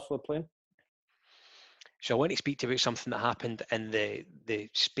and parcel of playing. So I want to speak to you about something that happened in the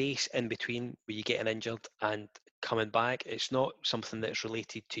space in between where you getting injured and coming back. It's not something that's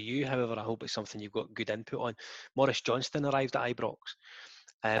related to you. However, I hope it's something you've got good input on. Maurice Johnston arrived at Ibrox.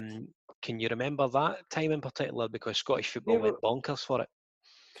 Can you remember that time in particular? Because Scottish football went bonkers for it.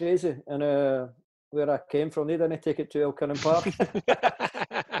 Crazy. And where I came from, they didn't take it to Elkinnon Park.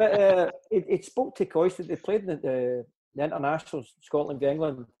 But it spoke to Coyce. They played in the internationals, Scotland v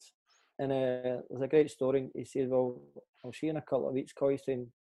England. And there's a great story. He said, well, I'll see you in a couple of weeks, Coyce. And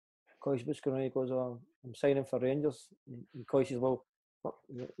Coyce, what's going on? He goes, oh, I'm signing for Rangers. And Coyce says, well,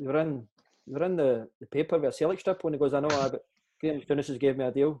 you were in the paper with a Celtic strip. When he goes, I know, but Graham Finishes gave me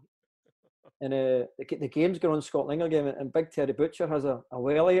a deal. And the game's going on, Scotland England game, and Big Terry Butcher has a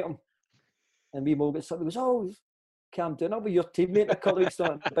well at him. And we Mo gets up, he goes, oh, Cam Doon, I'll be your teammate in a couple of weeks.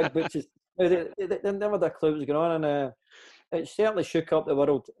 Big Butchers. They never had a clue what was going on, and it certainly shook up the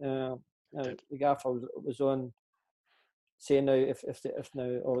world. The gaffer was on saying now if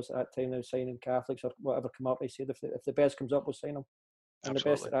now obviously at that time now signing Catholics or whatever come up, he said if the best comes up, we'll sign him. And Absolutely. The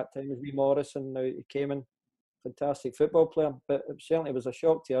best at that time was Wee Morris, and now he came in, fantastic football player. But it certainly was a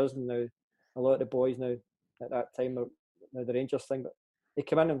shock to us, and now a lot of the boys now at that time are now the Rangers thing. But he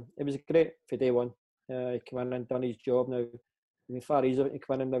came in and it was great for day one. He came in and done his job now. I mean, far easier to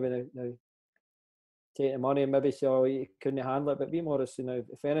come in and maybe now take the money and maybe say, oh, he couldn't handle it. But Wee Morris,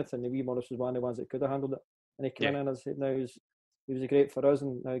 if anything, Wee Morris was one of the ones that could have handled it. And he came in and I said, now he was great for us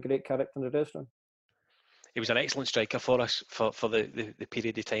and now a great character in the restaurant. He was an excellent striker for us for the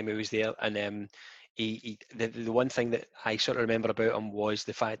period of time he was there. And the one thing that I sort of remember about him was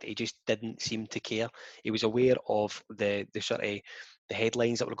the fact that he just didn't seem to care. He was aware of the sort of the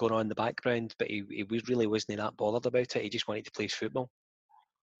headlines that were going on in the background, but he really wasn't that bothered about it. He just wanted to play his football.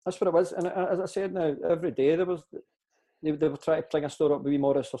 That's what it was. And as I said now, every day they were trying to bring a story up with Wee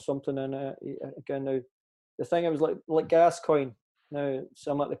Morris or something. And again now, the thing it was like Gascoigne now,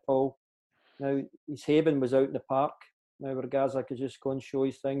 similar to Paul. Now his haven was out in the park. Now where Gaza could just go and show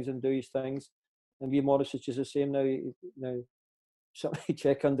his things and do his things, and Wee Morris is just the same now. Now somebody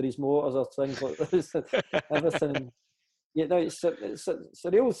check under his motors or things like this, everything. Yeah, no, it's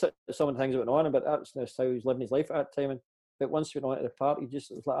real. Some of the things that went on, but that's how he was living his life at that time. But once we went on to the park, he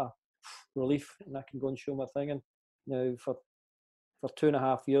just was like a relief, and I can go and show my thing. And now for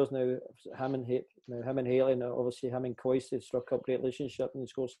 2.5 years now, him and Haley, and obviously him and Coyce, they struck up a great relationship and he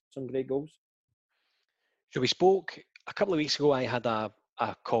scored some great goals. So we spoke a couple of weeks ago. I had a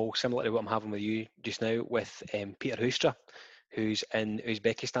call similar to what I'm having with you just now with Peter Hoostra, who's in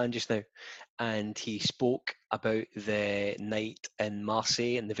Uzbekistan just now, and he spoke about the night in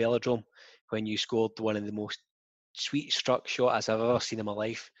Marseille in the Velodrome when you scored one of the most sweet struck shots I've ever seen in my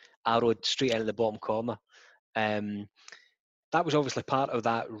life, arrowed straight into the bottom corner. That was obviously part of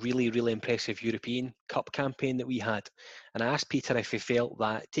that really, really impressive European Cup campaign that we had. And I asked Peter if he felt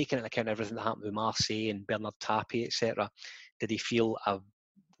that, taking into account everything that happened with Marseille and Bernard Tapie, etc., did he feel a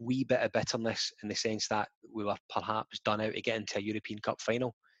wee bit of bitterness in the sense that we were perhaps done out to get into a European Cup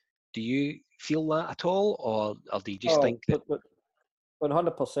final? Do you feel that at all, or do you just think that...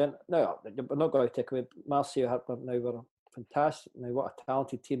 100%. No, we're not going to take away Marseille. Now were fantastic. Now what a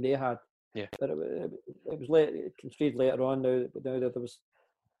talented team they had. Yeah. But it was late. It conceded later on. Now that there was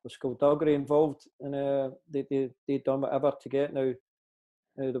skullduggery involved, and they done whatever to get. Now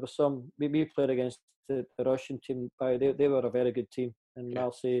there was some. We played against the Russian team. They were a very good team, and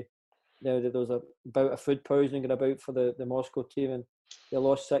Marseille. Now there was a bout of food poisoning about for the Moscow team, and they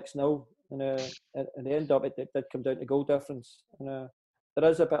lost 6-0. And in the end up, it did come down to goal difference. And there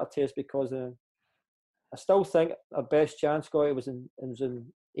is a bit of taste because I still think our best chance, Scotty, was in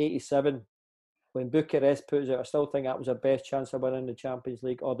 '87 when Bucharest put us out. I still think that was our best chance of winning the Champions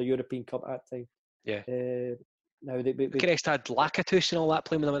League or the European Cup at that time. Yeah. Now Bucharest had Lakatos and all that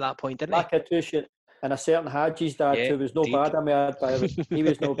playing with them at that point, didn't they? Lakatos and a certain Hadji's dad who was no bad. I mean, he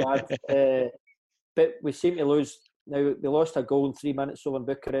was no bad. But we seem to lose. Now we lost a goal in 3 minutes over in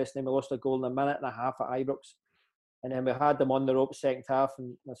Bucharest, and then we lost a goal in a minute and a half at Ibrox, and then we had them on the rope second half,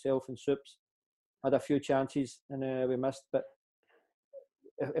 and myself and Soups had a few chances and we missed. But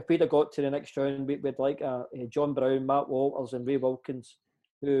if we'd have got to the next round, we'd like John Brown, Matt Walters and Ray Wilkins,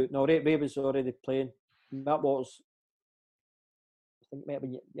 Ray was already playing. Matt Walters, I think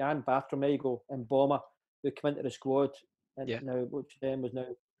maybe Jan Bartomeu and Bomber, who came into the squad, and now which then was now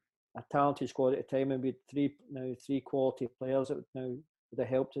a talented squad at the time, and we had three quality players that would have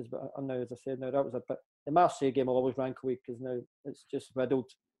helped us. But now, as I said, now that was a bit. The Marseille game will always rank away because now it's just riddled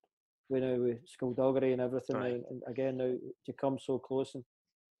with skullduggery and everything. Right. And again, now to come so close,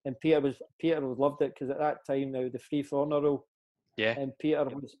 and Peter loved it because at that time now the free foreigner rule. Yeah. And Peter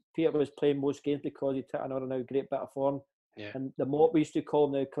was playing most games because he took another now great bit of form. Yeah. And the mop we used to call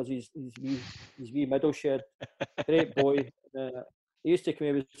him now because he's wee middle shed, great boy. He used to come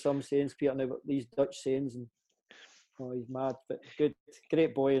in with some sayings, Peter, now these Dutch sayings, and he's mad, but good,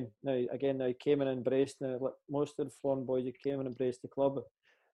 great boy. And now he came in and embraced. Now, like most of the foreign boys, he came and embraced the club,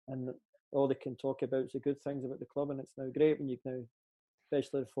 and all they can talk about is the good things about the club. And it's now great when you now,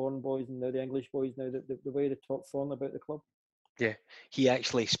 especially the foreign boys and now the English boys, now the way they talk foreign about the club. Yeah, he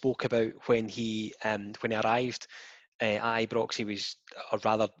actually spoke about when he arrived at Ibrox.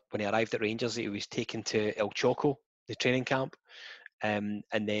 When he arrived at Rangers, he was taken to El Choco, the training camp. And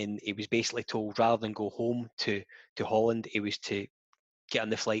then he was basically told rather than go home to Holland, he was to get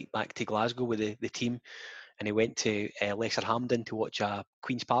on the flight back to Glasgow with the team. And he went to Lesser Hampden to watch a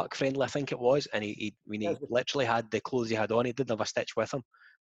Queen's Park friendly, I think it was. And he literally had the clothes he had on, he didn't have a stitch with him.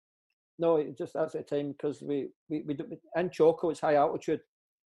 No, just that's at the time because we in Choco, it's high altitude.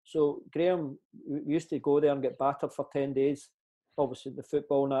 So Graham, we used to go there and get battered for 10 days, obviously the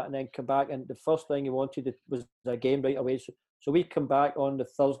football and that, and then come back. And the first thing he wanted was a game right away. So we come back on the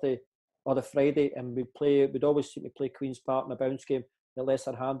Thursday or the Friday, and we'd always seem to play Queen's Park in a bounce game at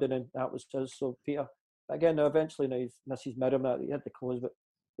Lesser Hampden, and that was us. So Peter, again, eventually he's Mrs. Mirren, that he had the clothes, but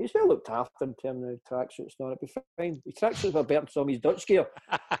he's well looked after in terms of tracksuits. It'd be fine. His tracksuits were better than some of his Dutch gear.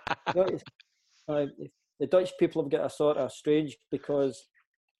 The Dutch people have got a sort of strange because,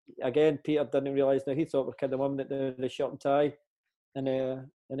 again, Peter didn't realise. Now he thought we're kidding him that the shirt and tie, and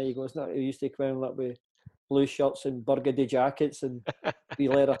then he goes, "No, he used to come in like with blue shirts and burgundy jackets and wee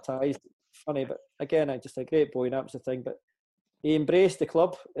leather ties." Funny, but again, just a great boy, and that was the thing. But he embraced the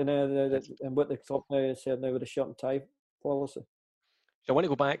club and what the club now said now with the shirt and tie policy. So I want to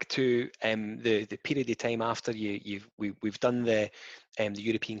go back to the period of time after we've done the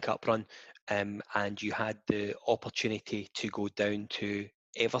European Cup run, and you had the opportunity to go down to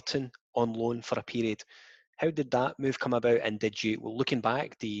Everton on loan for a period. How did that move come about? And did you, looking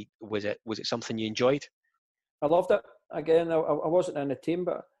back, was it something you enjoyed? I loved it. again, I wasn't in the team,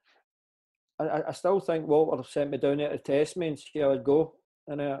 but I still think Walter sent me down there to test me and see how I'd go.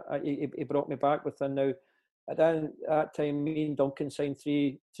 And he brought me back within now. At that time, me and Duncan signed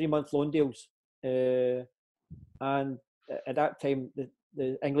 3-month loan deals. And at that time,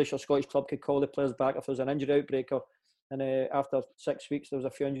 the English or Scottish club could call the players back if there was an injury outbreak. And after 6 weeks, there was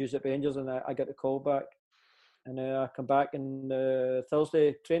a few injuries at Rangers, and I got the call back. And I come back on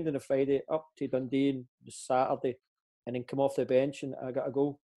Thursday, trained on a Friday, up to Dundee on Saturday, and then come off the bench, and I got a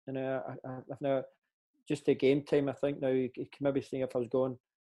goal. And I've now, just the game time, I think now you can maybe see if I was going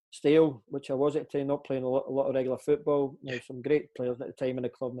stale, which I was at the time, not playing a lot of regular football. Now, some great players at the time in the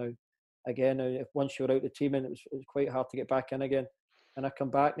club now. Again, if once you were out the team, and it was quite hard to get back in again. And I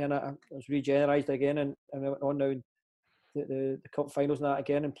come back, and I was regenerised again, and I went on now the cup finals and that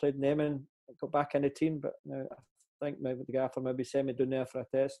again, and played them, and got back in the team. But now I think maybe the gaffer maybe sent me down there for a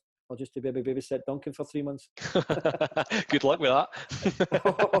test, or just to babysit Duncan for 3 months. Good luck with that.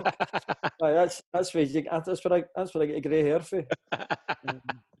 That's where I get a grey hair for.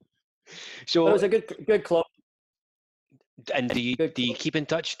 So it was a good club. And do you keep in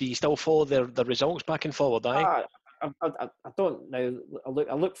touch? Do you still follow the results back and forward? I don't now.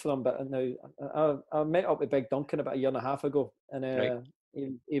 I look for them, but now I met up with Big Duncan about a year and a half ago, and right.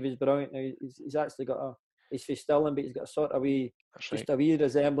 he was brilliant. Now he's actually got he's from Stirling, but he's got a sort of wee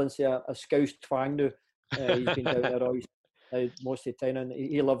resemblance to a Scouse twang now. He's been down there always most of the time, and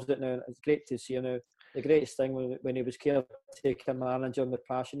he loves it now. It's great to see him now. The greatest thing when he was caretaker manager and the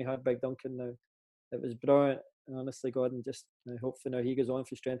passion he had, Big Duncan. Now it was brilliant. Honestly, God, and just hopefully now he goes on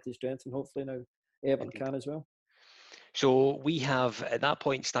from strength to strength, and hopefully now Everton can as well. So we have at that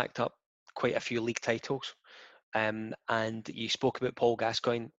point stacked up quite a few league titles, and you spoke about Paul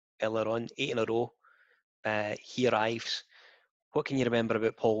Gascoigne earlier on, 8 in a row. He arrives. What can you remember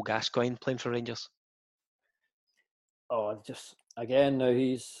about Paul Gascoigne playing for Rangers? Oh, just again now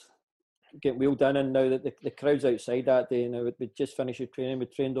he's getting wheeled in, and now that the crowd's outside that day. We just finished the training. We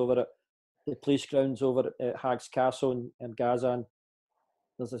trained over at the police grounds over at Hags Castle in Gaza, and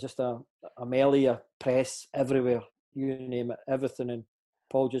there's just a melee of press everywhere, you name it, everything. And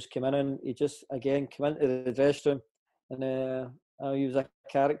Paul just came in, and he just again came into the dressing room, and he was a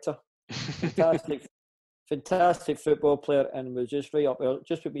character. Fantastic football player, and was just right up there,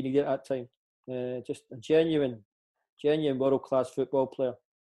 just what we needed at that time. Just a genuine world-class football player,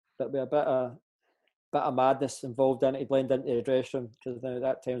 but with a bit of madness involved in it. He blended into the dressing room, because now at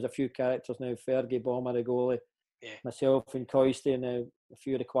that time there's a few characters now. Fergie, Bomber, the goalie, myself and Coisty, and a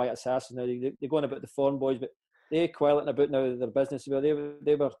few of the quiet assassins. Now they're going about the foreign boys, but they're quieting about now their business. Well, they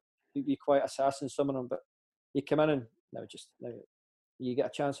were quiet assassins, some of them, but you come in and now you get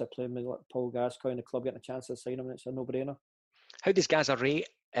a chance of playing with like Paul Gascoigne, the club getting a chance to sign him, and it's a no-brainer. How does Gaza rate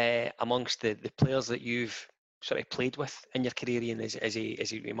amongst the players that you've sort of played with in your career? And is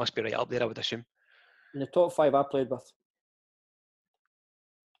he must be right up there, I would assume. In the top 5 I played with.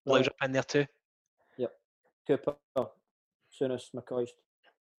 Laudrup in there too? Yep. Cooper, Souness, McCoist.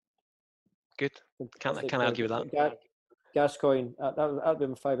 Good. Can't argue with that. Gascoigne, that'd be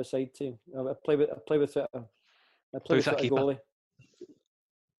my 5-a-side team. I play with a goalie.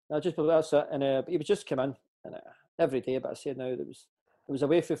 That's it. And he would just come in and every day. But I said now it was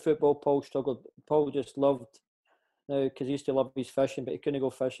away from football. Paul struggled. Paul just loved now, because he used to love his fishing, but he couldn't go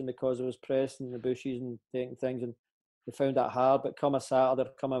fishing because it was pressing in the bushes and taking things, and he found that hard. But come a Saturday,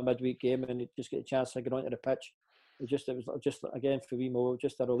 come a midweek game, and he just get a chance to get onto the pitch. It was just again for Mo,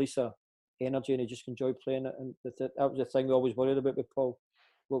 just a release of energy, and he just enjoyed playing it. And that was the thing we always worried about with Paul,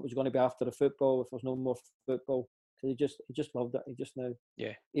 what was going to be after the football if there's no more football. Because he just loved it. He just now,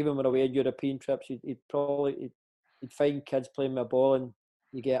 even when away on European trips, he'd find kids playing with a ball, and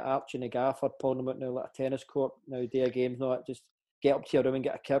you get Archie and the gaffer pulling them out now like a tennis court. Now day of games, not just get up to your room and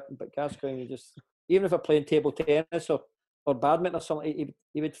get a kip. But Gascoigne, even if I'm playing table tennis or badminton or something,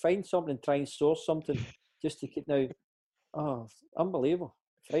 he would find something and try and source something just to keep now. Oh, unbelievable!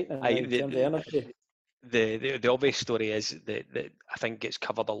 Frightening in terms of energy. The obvious story is that I think gets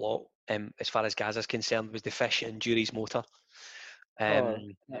covered a lot as far as Gaza's concerned was the fish in Jury's motor.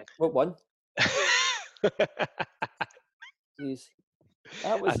 What one? Jeez.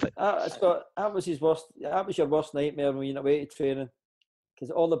 That was his worst. That was your worst nightmare when you went away to training,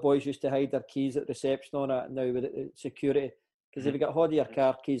 because all the boys used to hide their keys at reception on it. Now with security, because if you got hold of your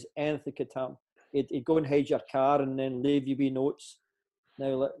car keys, anything could happen. He'd go and hide your car and then leave you wee notes.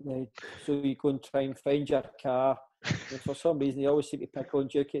 Now, so you go and try and find your car. And for some reason, he always seemed to pick on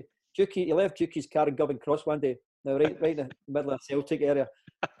Dukey. He left Dukey's car in Govan Cross one day. Now, right in the middle of the Celtic area.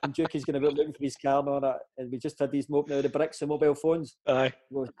 And Dukey's going to be looking for his car and all that. And we just had these the bricks and mobile phones. Aye.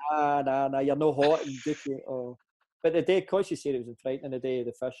 He goes, nah, you're no hot. And Dukey, But the day, of course, you said it was in frightening the day of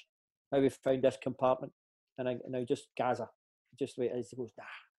the fish. How we found this compartment, and now just Gaza, just the way it is. He goes, nah,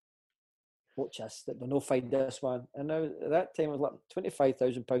 watch this. They'll not find this one. And now at that time it was like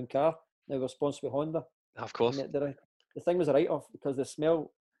 £25,000 car. Now we're sponsored by Honda. Of course. And the thing was a write-off because the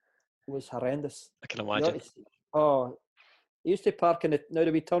smell was horrendous. I can imagine. Oh, he used to park in now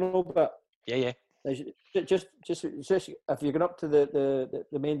the wee tunnel, but yeah. Just if you get up to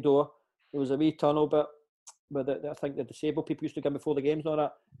the main door, there was a wee tunnel bit where I think the disabled people used to come before the games and all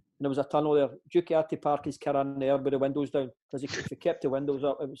that. And there was a tunnel there. Dukey had to park his car in there with the windows down because if he kept the windows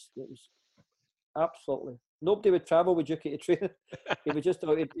up, it was absolutely nobody would travel with Dukey to training. He would just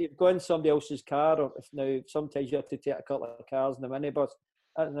he'd go in somebody else's car, or if now sometimes you have to take a couple of cars in the minibus.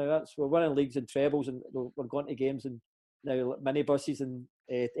 Now we're winning leagues and trebles, and we're going to games and now minibuses and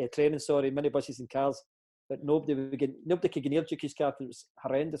minibuses and cars, but nobody could get near Dukey's car because it was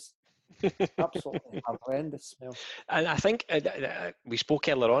horrendous. Absolutely horrendous smell. And I think we spoke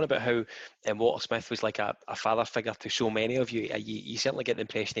earlier on about how Walter Smith was like a father figure to so many of you. You certainly get the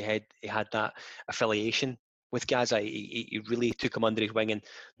impression he had that affiliation with Gaza. He really took him under his wing and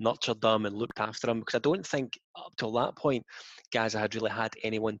nurtured them and looked after him, because I don't think up till that point Gaza had really had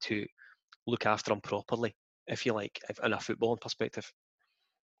anyone to look after him properly, if you like, in a footballing perspective.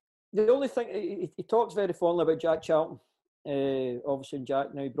 The only thing, he talks very fondly about Jack Charlton. Obviously,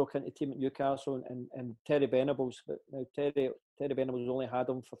 Jack now broke into the team at Newcastle, and Terry Venables. But now Terry Venables only had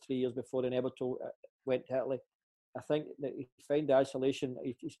him for 3 years before Inevitably went to Italy. I think that he found the isolation.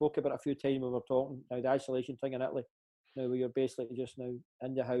 He spoke about it a few times when we were talking. Now the isolation thing in Italy, now where you're basically just now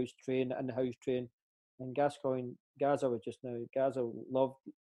in the house train. And Gaza was just now. Gaza loved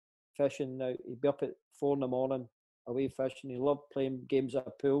fishing. Now he'd be up at 4 a.m. away fishing. He loved playing games at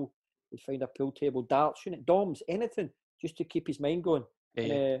a pool. He'd find a pool table, darts, doms, anything, just to keep his mind going. Yeah.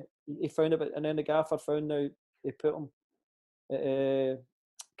 And, he found it, and then the gaffer found now they put him at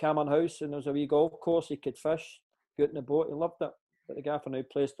Cameron House, and there was a wee golf course. He could fish, go out in the boat. He loved it. But the gaffer now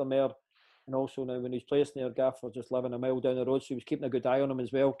placed him there, and also now when he's placed there, gaffer just living a mile down the road, so he was keeping a good eye on him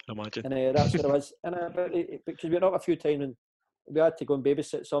as well. I imagine. And that's what it was. And because we went up a few times, and we had to go and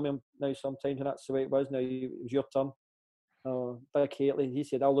babysit some of them now sometimes, and that's the way it was. Now it was your turn. Big Haley, he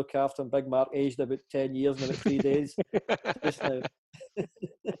said, I'll look after him. Big Mark aged about 10 years in about 3 days. Just now.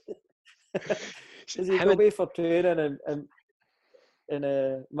 Does he go away for training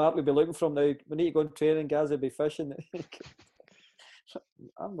and Mark would be looking for him now. We need to go and training, guys will be fishing.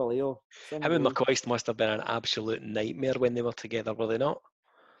 Unbelievable. Him and McCoist must have been an absolute nightmare when they were together, were they not?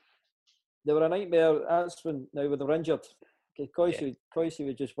 They were a nightmare. That's when they were injured. Coisy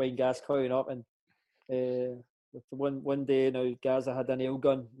would just wind Gascoigne up, and one day now Gaza had a nail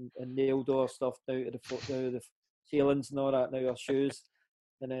gun and nailed all our stuff down to the ceilings and all that, now our shoes,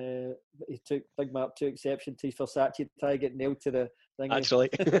 and Big Mark took exception to his Versace tie getting nailed to the thing. That's right.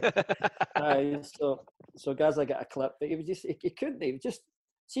 So Gaza got a clip, but he couldn't. He was just,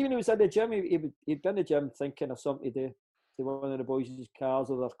 see, when he was in the gym, he'd been in the gym thinking of something to do to one of the boys' cars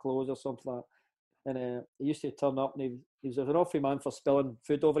or their clothes or something like that. And he used to turn up, and he was an awful man for spilling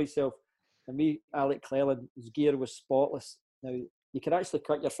food over himself. And Alec Cleland, his gear was spotless. Now you could actually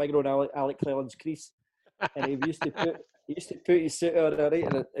cut your finger on Alec Cleland's crease, and he used to put his suit on right,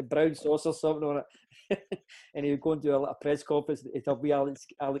 and a brown sauce or something on it, and he would go and do a press conference. He'd have wee Alec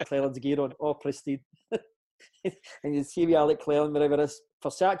Cleland's gear on, all pristine, and you'd see wee Alec Cleland wherever his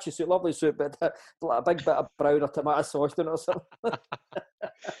Versace suit, lovely suit, but like a big bit of brown or tomato sauce on it or something.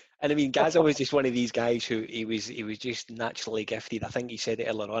 And I mean, Gaza was just one of these guys who he was just naturally gifted. I think he said it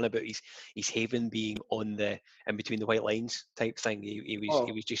earlier on about his haven being in between the white lines type thing. He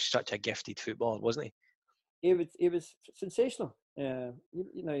was just such a gifted footballer, wasn't he? He was sensational.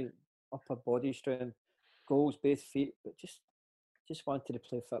 Upper body strength, goals, both feet, but just wanted to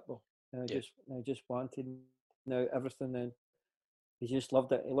play football. Just wanted everything. And he just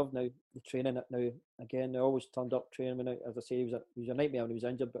loved it. He loved now the training. Now again, they always turned up training. As I say, he was a nightmare when he was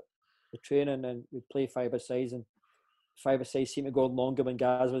injured. But the training, and we'd play 5-a-sides, and 5-a-sides seemed to go on longer when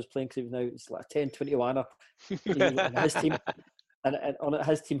Gaz was playing, because it's like a 10-21er. And his team, and on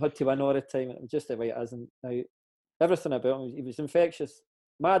his team had to win all the time. And it was just the way it is. And now everything about him, he was infectious,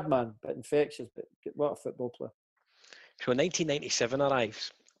 madman, but infectious. But what a football player! So 1997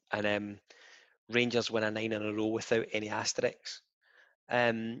 arrives, and Rangers win a 9 in a row without any asterisks.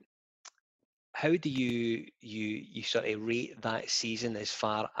 How do you sort of rate that season as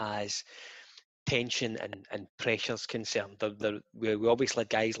far as tension and pressure's concerned? We obviously had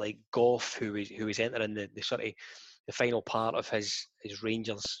guys like Gough, who was entering the sort of the final part of his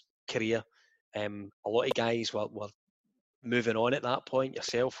Rangers career. A lot of guys were moving on at that point.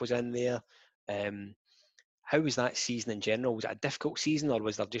 Yourself was in there. how was that season in general? Was it a difficult season, or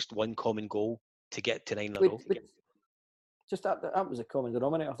was there just one common goal to get to 9 in a row? Just that was a common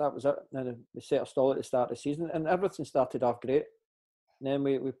denominator. That was it. Then we set a stall at the start of the season, and everything started off great. And then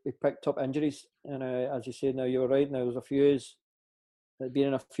we picked up injuries, and as you said, now you were right. Now there's a few years, been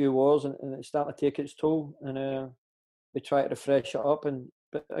in a few wars, and it's starting to take its toll. And we tried to refresh it up,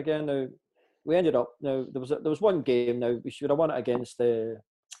 but again now we ended up. Now there was one game. Now we should have won it against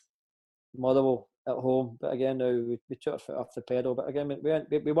Motherwell at home, but again now we took our foot off the pedal. But again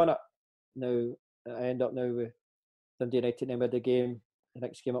we won it. Now I end up now with Dundee United. Then we had the game, the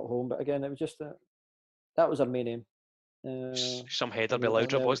next game at home. But again, it was just that was our main aim. Some header by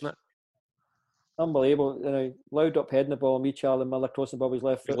Laudrup, wasn't it? Unbelievable. Laudrup heading the ball, and me, Charlie Miller crossing the ball with his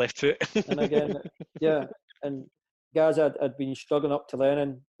left foot. Left foot. And again, yeah. And guys had been struggling up to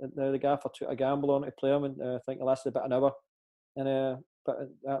Lennon. The gaffer took a gamble on it to play him, and I think it lasted about an hour. And but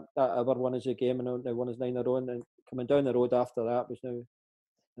that hour won us a game, and they won us 9 in a row. And then coming down the road after that was now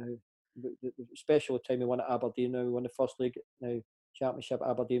the special time we won at Aberdeen. Now we won the first league now championship at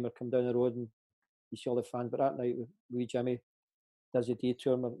Aberdeen. We're coming down the road and you see all the fans. But that night we Jimmy does a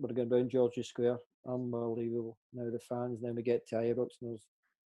detour and we're going down George's Square. Unbelievable. Now the fans. Then we get to Ibrox and there's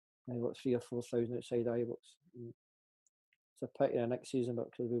like 3,000 or 4,000 outside Ibrox. And it's a pity the next season, but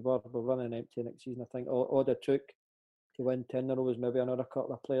because we're running empty next season. I think all it took to win 10 in a row was maybe another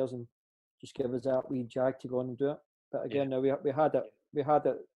couple of players and just give us that wee jag to go on and do it. But again, now we had it,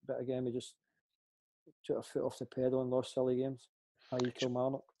 but again we just took our foot off the pedal and lost silly games. i.e.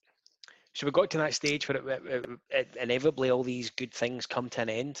 Kilmarnock. So we got to that stage where it inevitably all these good things come to an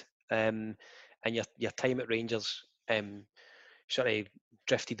end, and your time at Rangers sort of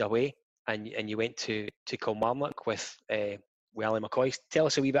drifted away, and you went to Kilmarnock with Ali McCoy. Tell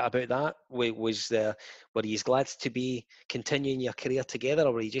us a wee bit about that. Were you glad to be continuing your career together,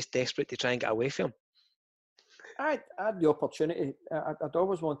 or were you just desperate to try and get away from him? I had the opportunity. I'd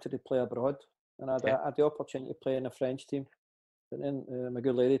always wanted to play abroad, and I had the opportunity to play in a French team. But then my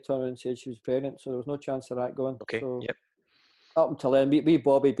good lady turned around and said she was pregnant, so there was no chance of that going. Okay. So yep. Up until then, me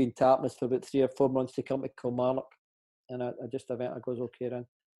Bobby had been tapping us for about 3 or 4 months to come to Kilmarnock, and I just went. I goes, okay then.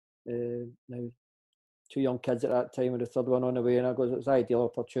 Now 2 young kids at that time, and the third one on the way, and I goes, it was an ideal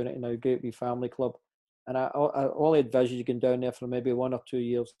opportunity. Now great wee family club, and I only envisaged going down there for maybe 1 or 2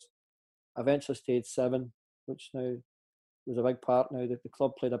 years. I eventually stayed 7, which now was a big part. Now the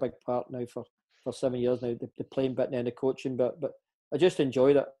club played a big part now for 7 years now. The playing bit and then the coaching bit, but I just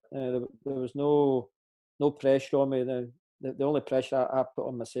enjoyed it. There was no pressure on me. The only pressure I put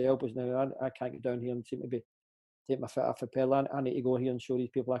on myself was now I can't get down here and seem to be take my foot off the pedal. I need to go here and show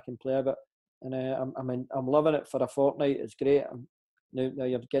these people I can play a bit. And I'm loving it for a fortnight. It's great. Now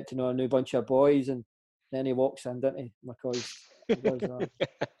you get to know a new bunch of boys, and then he walks in, didn't he, McCoy?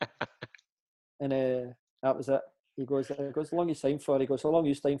 And that was it. He goes, how long you signed for? He goes, how long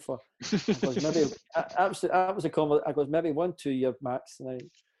you signed for? I goes, maybe, that was a comment. I goes, maybe 1-2 year max. And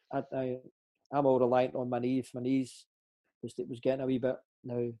I'm all reliant on my knees. My knees was getting a wee bit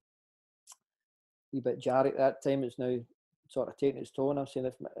jarry at that time. It's now sort of taking its toll. And I'm saying,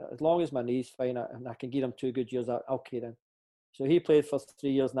 as long as my knee's fine and I can give him 2 good years, okay then. So he played for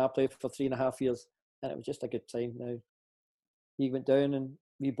 3 years and I played for 3.5 years. And it was just a good time. Now he went down and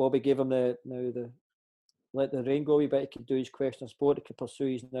me Bobby gave him let the rain go a wee bit. He could do his question of sport. He could pursue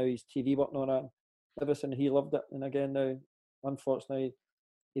his TV work and all that. Everything, he loved it. And again now, unfortunately,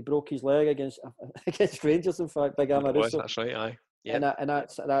 he broke his leg against Rangers. In fact, Big Amaruso. That's right. Aye. Yeah. And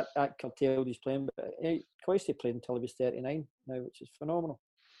that curtailed his playing. But Coisty played until he was 39 now, which is phenomenal.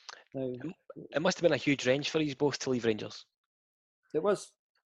 Now, it must have been a huge wrench for you both to leave Rangers. It was.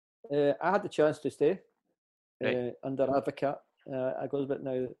 I had the chance to stay under Advocaat. I goes, but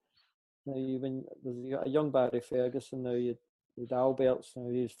now you got a young Barry Ferguson. Now you had Alberts. Now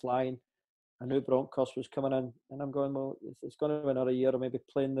he was flying. I knew Bronkhorst was coming in, and I'm going, well, it's going to be another year, or maybe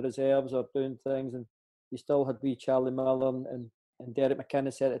playing the reserves or doing things. And you still had wee Charlie Miller and Derek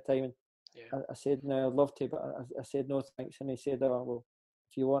McInnes at the time. And I said, no, I'd love to, but I said no thanks. And he said, oh, well,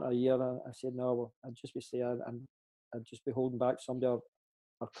 if you want a year, I said no, well, I'd just be staying and I'd just be holding back somebody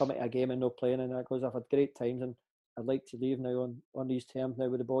or coming to a game and no playing. And I goes, I've had great times and I'd like to leave now on these terms now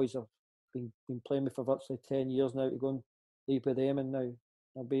with the boys. I've been playing with for virtually 10 years now to go and leave with them. And now,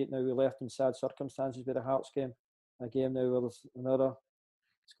 albeit now we left in sad circumstances with the Hearts game, a game now where there's another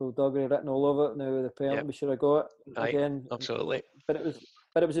skullduggery written all over it. Now the penalty we should have got it again. Absolutely. But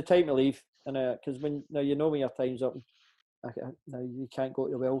it was a time to leave, and because when your time's up, now you can't go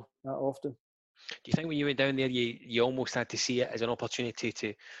to the well that often. Do you think when you went down there, you almost had to see it as an opportunity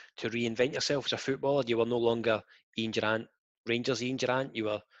to reinvent yourself as a footballer? You were no longer Ian Durrant, Rangers Ian Durrant. You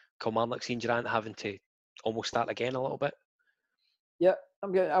were Kilmarnock's Ian Durrant, having to almost start again a little bit? Yeah,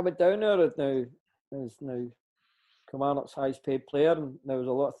 I went down there as now Kilmarnock's highest paid player, and there was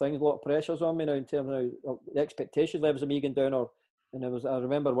a lot of things, a lot of pressures on me now in terms of the expectation levels of me going down. I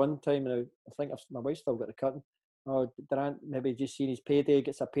remember one time now, I think my wife still got the cutting. Oh, Durant maybe just seen his payday,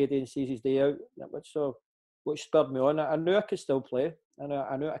 gets a payday and sees his day out, which spurred me on. I knew I could still play, and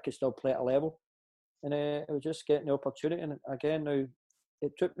I knew I could still play at a level, and it was just getting the opportunity. And again, now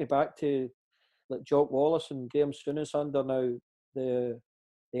it took me back to like Jock Wallace and Graham Souness under now the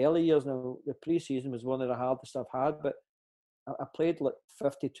early years. Now the pre-season was one of the hardest I've had, but I played like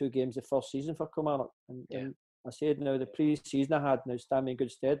 52 games the first season for Kilmarnock, and I said now the pre-season I had now stand me in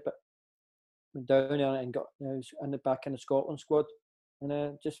good stead, but went down there and got in the back in the Scotland squad,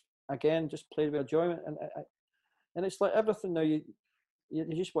 and just played with enjoyment, and it's like everything now. You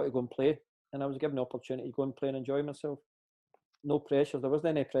just want to go and play, and I was given the opportunity to go and play and enjoy myself. No pressure. There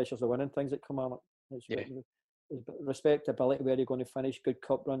wasn't any pressures of winning things that come on. It's respectability, where you're going to finish, good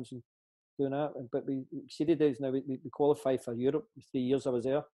cup runs and doing that. But we exceeded those. Now we qualified for Europe. 3 years I was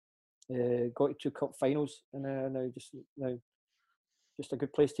there. Got to 2 cup finals, and now just a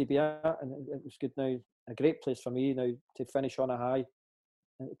good place to be at, and it was good now. A great place for me now to finish on a high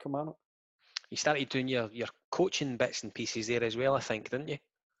and to come on. You started doing your coaching bits and pieces there as well, I think, didn't you?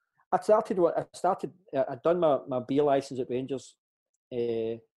 I'd done my B licence at Rangers.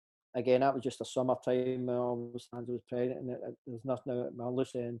 Again, that was just a summertime. I was pregnant, and there was nothing out at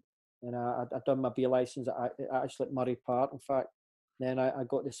Marloes then. And I'd done my B licence at actually at Murray Park, in fact. Then I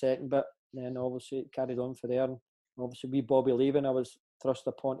got the second bit. Then obviously it carried on for there. And obviously, with Bobby leaving, I was thrust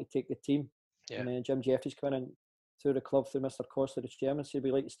upon to take the team. Yeah. And then Jim Jeffries came in and through the club, through Mr. Costa, the chairman, said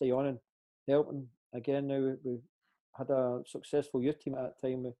we'd like to stay on and help. And again, now we had a successful youth team at that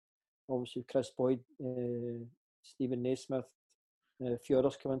time. With obviously Chris Boyd, Stephen Naismith, a few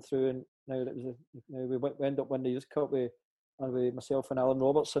others coming through. And now we ended up winning the Youth Cup with myself and Alan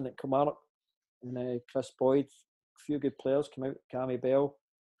Robertson at Kilmarnock. And Chris Boyd, a few good players came out, Cammy Bell,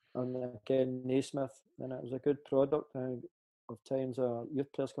 and again Naismith, and it was a good product of times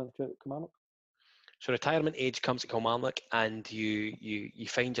youth players coming through at Kilmarnock. So retirement age comes at Kilmarnock, and you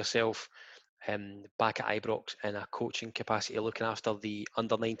find yourself back at Ibrox in a coaching capacity, looking after the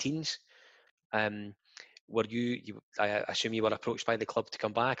under-19s. Were you? I assume you were approached by the club to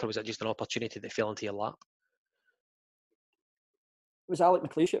come back, or was it just an opportunity that fell into your lap? It was Alec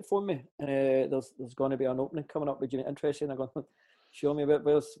McLeish that phoned me. There's going to be an opening coming up. Would you be interested? And I'm going, show me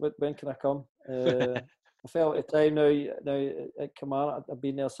when can I come? I felt at the time now at Kilmarnock, I've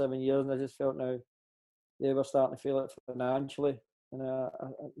been there 7 years, and I just felt now they were starting to feel it financially, and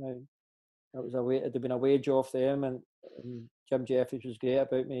it had been a wage off them, and Jim Jeffries was great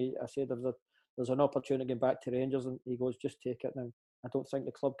about me. I said there's an opportunity to get back to Rangers, and he goes, just take it now. I don't think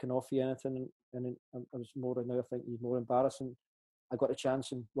the club can offer you anything, and I was more now. I think he's more embarrassing. I got a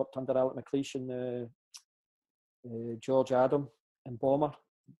chance and worked under Alec McLeish and George Adam and Bomber.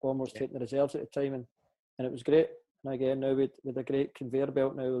 Bomber was taking the reserves at the time, and it was great. And again, now with a great conveyor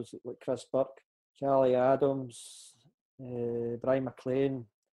belt now, it was like Chris Burke, Charlie Adams, Brian McLean,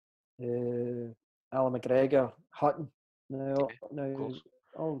 Alan McGregor, Hutton.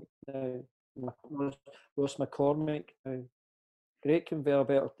 Ross McCormick. Great conveyor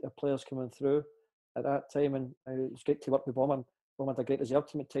belt of players coming through at that time, and it was great to work with Bomber. Bomber had a great reserve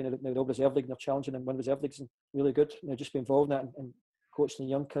team at the time. Now the reserve league, and they're challenging and win reserve leagues, and really good. Just be involved in that and coaching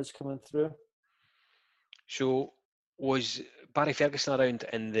the young kids coming through. So, was Barry Ferguson around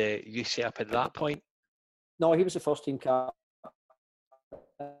in the youth setup at that point? No, he was the first team captain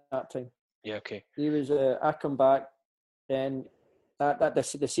at that time. Yeah, okay. He was. I come back, then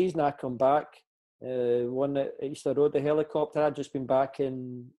the season I come back, won at Easter Road. The helicopter. I'd just been back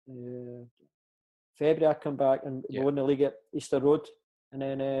in February. I come back and won the league at Easter Road, and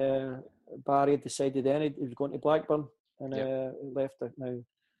then Barry decided then he was going to Blackburn, and left it now.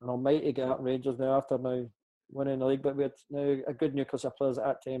 An almighty get up Rangers now after now winning the league, but we had now a good nucleus of players at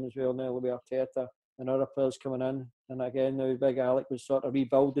that time as well. Now Louis Arteta and other players coming in, and again now Big Alec was sort of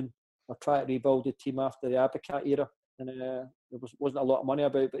rebuilding or trying to rebuild the team after the Abacat era, and there wasn't a lot of money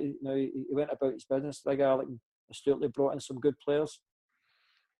about, but he went about his business. Big Alec and astutely brought in some good players.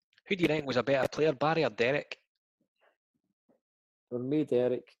 Who do you think was a better player, Barry or Derek? For me,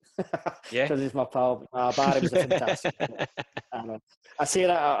 Derek. Yeah, because he's my pal. Barry was a fantastic player. I say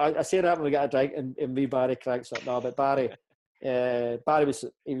that when we get a drink, and me Barry cracks up. No, but Barry was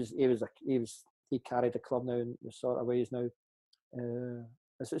he carried the club now in the sort of ways now.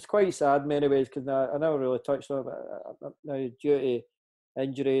 It's quite sad in many ways, because I never really touched on it. But now due to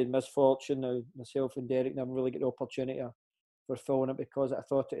injury and misfortune, now myself and Derek never really get the opportunity for filling it, because I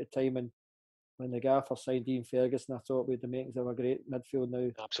thought at the time, and when the gaffer signed Ian Ferguson, I thought we had the makings of a great midfield now.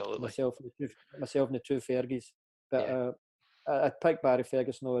 Absolutely. Myself and the two Fergies. But Yeah. I'd pick Barry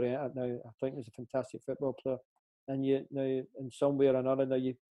Ferguson over it now. I think he's a fantastic football player. And you now, in some way or another, now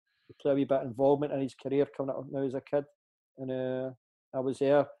you play a wee bit of involvement in his career coming up now as a kid. And I was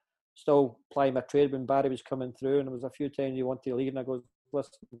there, still plying my trade when Barry was coming through. And there was a few times he wanted to leave, and I goes,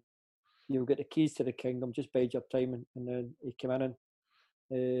 listen, you'll get the keys to the kingdom, just bide your time. And then he came in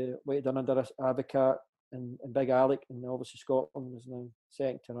and waited on under Advocat and Big Alec, and obviously Scotland was now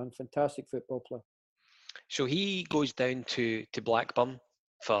second to none. Fantastic football player. So he goes down to Blackburn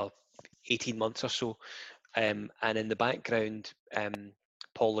for 18 months or so, and in the background,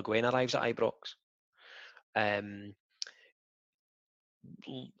 Paul Le Guen arrives at Ibrox. A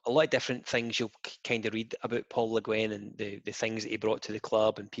lot of different things you'll kind of read about Paul Le Guen and the things that he brought to the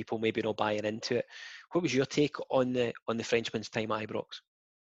club, and people maybe not buying into it. What was your take on the Frenchman's time at Ibrox?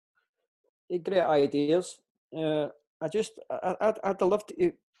 He had great ideas. I'd love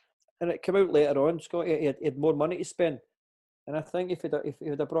to, and it came out later on. Scott, he had more money to spend, and I think if he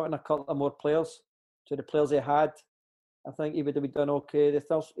would have brought in a couple of more players to the players he had, I think he would have done okay. The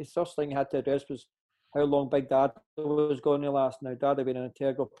first thing he had to address was how long Big Dad was going to last. Now, Dad had been an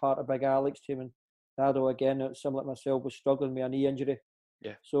integral part of Big Alec's team, and Dado, again, similar to myself, was struggling with a knee injury.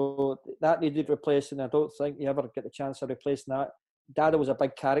 Yeah. So that needed replacing. I don't think he ever get the chance of replacing that. Dada was a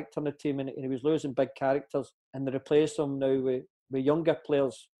big character in the team, and he was losing big characters, and they replaced him now with younger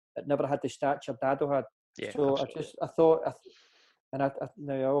players that never had the stature Dado had. Yeah, so absolutely. I thought,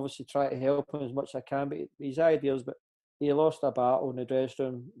 now I obviously try to help him as much as I can, but his ideas, but he lost a battle in the dressing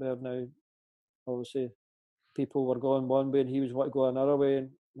room where now obviously people were going one way and he was wanting to go another way, and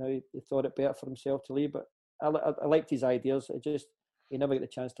now he thought it better for himself to leave. But I liked his ideas. He never got the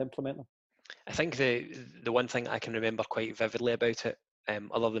chance to implement them. I think the one thing I can remember quite vividly about it,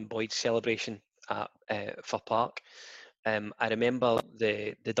 other than Boyd's celebration at Fir Park, I remember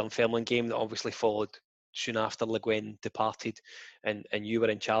the Dunfermline game that obviously followed soon after Le Guen departed, and you were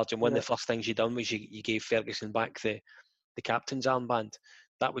in charge. And one of the first things you done was you gave Ferguson back the captain's armband.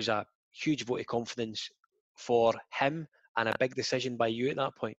 That was a huge vote of confidence for him, and a big decision by you at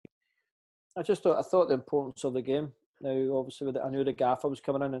that point. I thought the importance of the game. Now, obviously, I knew the gaffer was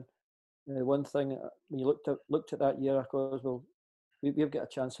coming in, and one thing when you looked at that year, I goes, well, we've got a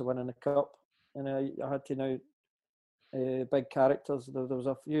chance of winning the cup, and I had to now big characters. There was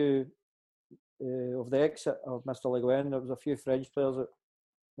a few of the exit of Mr. Le Guen. There was a few French players that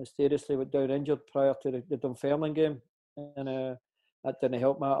mysteriously went down injured prior to the Dunfermline game, and that didn't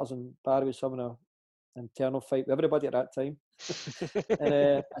help matters. And Barry was having an internal fight with everybody at that time.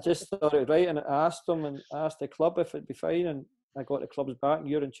 And I just thought it was right, and I asked them and I asked the club if it'd be fine, and I got the club's back, and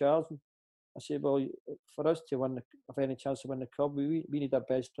you're in charge. And I said, well, for us to win, have any chance to win the cup, we need our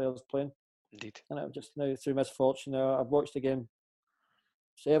best players playing. Indeed. And it was just now through misfortune. I've watched the game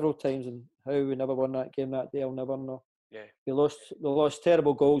several times, and how we never won that game that day, I'll never know. Yeah. We lost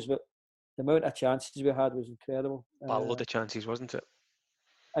terrible goals, but the amount of chances we had was incredible. A load of chances, wasn't it?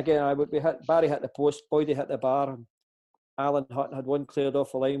 Again, Barry hit the post, Boydie hit the bar, and Alan Hutton had one cleared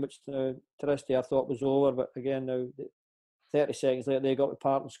off the line, which to this day I thought was over. But again, now 30 seconds later they got the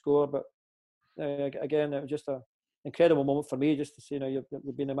part and score. But again, it was just an incredible moment for me, just to see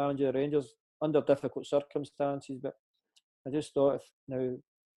you've been the manager of Rangers under difficult circumstances. But I just thought if now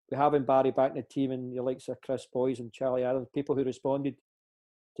we having Barry back in the team, and your likes of Chris Boyes and Charlie Adams, people who responded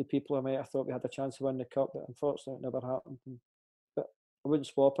to people, I thought we had a chance to win the cup, but unfortunately it never happened. But I wouldn't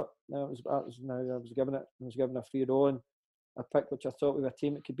swap it. No, I was given a free roll, and I picked which I thought we were a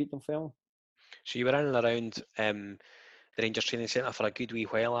team that could beat Dunfermline. So you were in and around the Rangers training centre for a good wee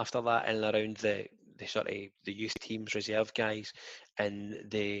while after that, in and around the sort of the youth teams, reserve guys, and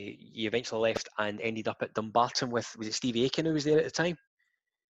you eventually left and ended up at Dumbarton with, was it Stevie Aiken who was there at the time?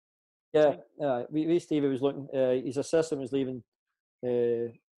 Yeah, Stevie was looking. His assistant was leaving.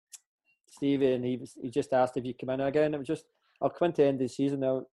 Stevie, and he just asked if you come in again. It was just, I'll come in to the end of the season.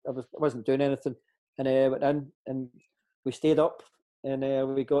 Now I wasn't doing anything, and went in, and we stayed up, and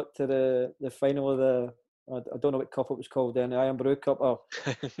we got to the final of the, I don't know what cup it was called then, the Iron Brew Cup or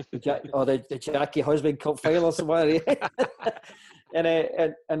the Jackie Husband Cup final or somewhere.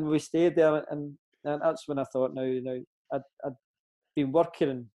 and we stayed there, and that's when I thought, now I'd been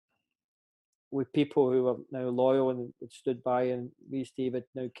working with people who were now loyal and stood by, and we, Steve, had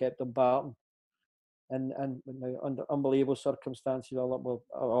now kept them Barton. And under unbelievable circumstances, I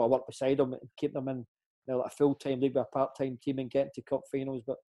worked beside them and keep them in like a full-time league with a part-time team and getting to cup finals.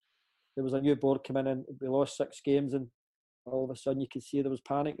 But there was a new board coming in, we lost 6 games, and all of a sudden you could see there was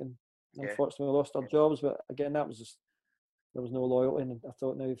panic, and unfortunately we lost our jobs. But again, that was just there was no loyalty. And I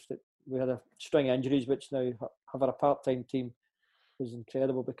thought now if we had a string of injuries, which now have a part-time team was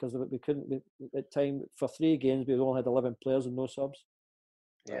incredible because we couldn't. At time for 3 games we only had 11 players and no subs.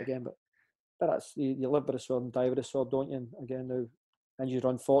 Yeah. But again, but that's you live by the sword and die with the sword, don't you? And again now injuries are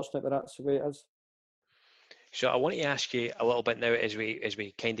unfortunate, but that's the way it is. So I want to ask you a little bit now as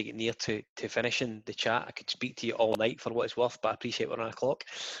we kind of get near to finishing the chat. I could speak to you all night for what it's worth, but I appreciate we're on a clock.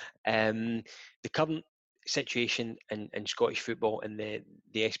 The current situation in Scottish football and the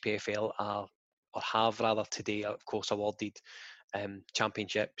SPFL are, or have rather today, of course, awarded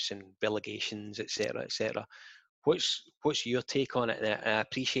championships and relegations, etc., etc. What's your take on it? And I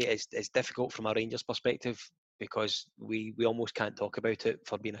appreciate it's difficult from a Rangers perspective because we almost can't talk about it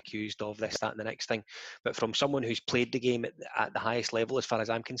for being accused of this, that, and the next thing. But from someone who's played the game at the highest level, as far as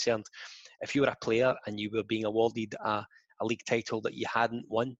I'm concerned, if you were a player and you were being awarded a league title that you hadn't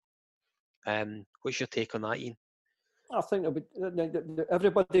won, what's your take on that, Ian? I think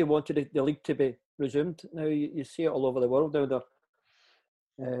everybody wanted the league to be resumed. Now you see it all over the world now.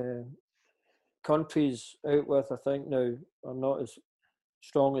 There, countries out with, I think now, are not as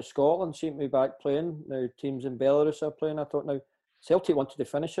strong as Scotland seem to be back playing. Now teams in Belarus are playing. I thought now Celtic wanted to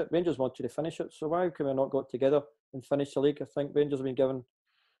finish it, Rangers wanted to finish it. So why can we not got together and finish the league? I think Rangers have been given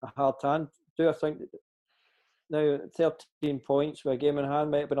a hard time. I think now 13 points with a game in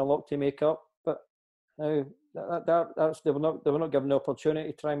hand might have been a lot to make up, but now that's they were not given the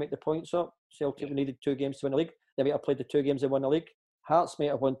opportunity to try and make the points up. Celtic needed 2 games to win the league. They might have played the 2 games and won the league. Hearts might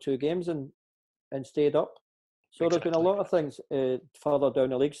have won 2 games and stayed up. So there's been a lot of things further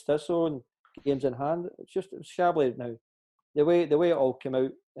down the league, Thistle and games in hand. It's shabbily now. The way it all came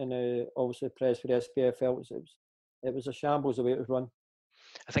out, and obviously the press for the SPFL, it was a shambles the way it was run.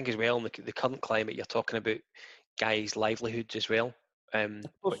 I think as well in the current climate, you're talking about guys' livelihoods as well,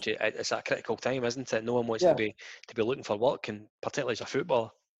 which it's a critical time, isn't it? No one wants to be looking for work, and particularly as a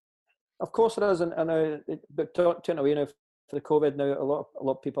footballer. Of course it is, and but turning away now for the COVID now, a lot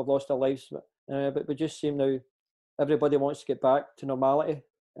of people have lost their lives, but we just seem now everybody wants to get back to normality,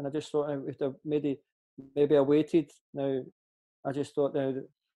 and I just thought if they maybe I waited. Now I just thought now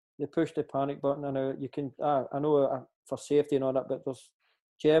they pushed the panic button, and now you can. I know for safety and all that, but there's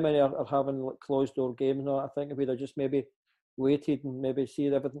Germany are having closed door games and all that. I think if we'd have just maybe waited and maybe see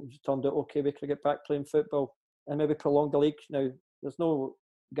if everything's turned out okay, we could get back playing football and maybe prolong the league. Now there's no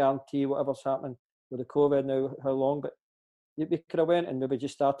guarantee whatever's happening with the COVID now how long, but we could have went and maybe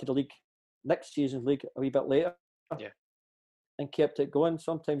just started the league next season's league a wee bit later, and kept it going.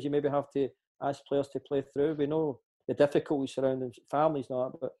 Sometimes you maybe have to ask players to play through. We know the difficulties surrounding families and all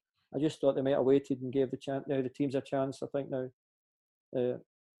that, but I just thought they might have waited and gave the teams a chance. I think now,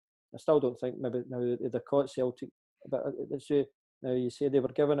 I still don't think maybe now they caught Celtic, but now you say they were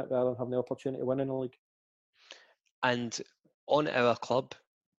given it rather than having the opportunity to win in the league. And on our club,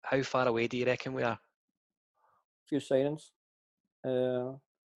 how far away do you reckon we are? A few signings.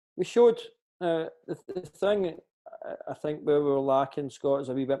 We showed the thing. I think where we were lacking, Scott, is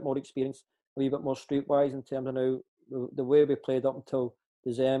a wee bit more experience, a wee bit more streetwise in terms of now the way we played up until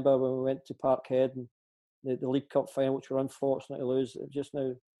December when we went to Parkhead and the League Cup final, which we were unfortunate to lose.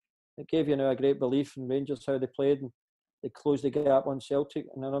 It gave you now a great belief in Rangers how they played, and they closed the gap on Celtic.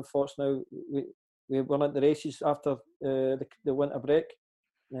 And then unfortunately we went at the races after the winter break.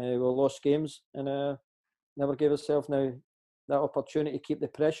 We lost games and never gave ourselves now that opportunity to keep the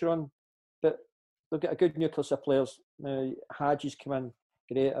pressure on. But they've got a good nucleus of players. Hadji's come in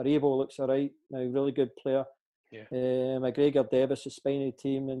great. Aribo looks alright now, really good player. McGregor, Davis, the spiny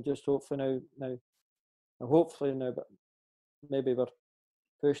team, and just hopefully now, but maybe we're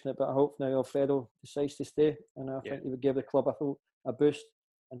pushing it. But I hope now Alfredo decides to stay, and I think he would give the club a boost.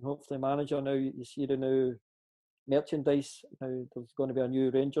 And hopefully, manager now you see the new merchandise. Now there's going to be a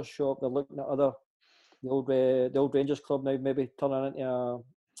new Rangers shop. They're looking at the old Rangers club now, maybe turning into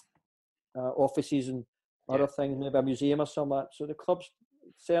offices and other things, maybe a museum or something like that. So the club's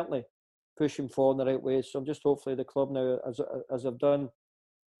certainly pushing forward in the right way. So I'm just hopefully the club now, as I've done,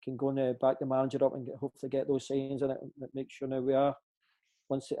 can go and back the manager up and hopefully get those signs in it and make sure now we are,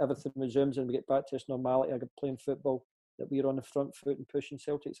 once everything resumes and we get back to this normality, playing football, that we're on the front foot and pushing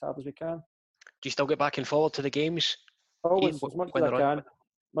Celtic as hard as we can. Do you still get back and forward to the games? Always, as much as I can.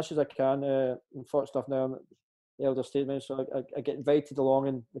 Much as I can. Unfortunately, stuff now, I'm the elder statesman, so I get invited along,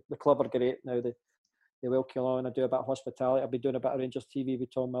 and the club are great now. They welcome you along. I do a bit of hospitality. I'll be doing a bit of Rangers TV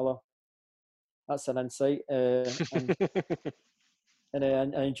with Tom Miller. That's an insight, and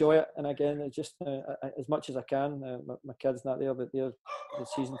I enjoy it. And again, it's just as much as I can. My kids not there, but they're the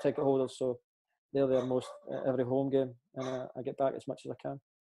season ticket holders, so they're there most every home game, and I get back as much as I can.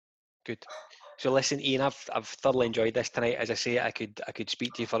 Good. So listen, Ian, I've thoroughly enjoyed this tonight. As I say, I could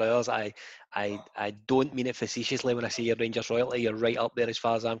speak to you for hours. I don't mean it facetiously when I say you're Rangers royalty. You're right up there as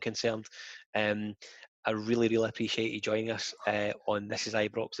far as I'm concerned. I really, really appreciate you joining us on This Is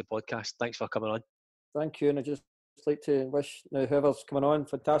Ibrox, the podcast. Thanks for coming on. Thank you, and I just like to wish whoever's coming on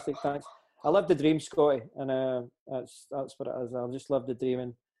fantastic. Thanks. I lived the dream, Scotty, and that's what it is. I just lived the dream,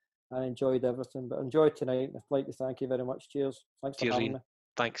 and I enjoyed everything. But enjoyed tonight. I'd like to thank you very much. Cheers. Thanks for having me.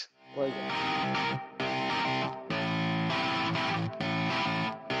 Thanks. Pleasure.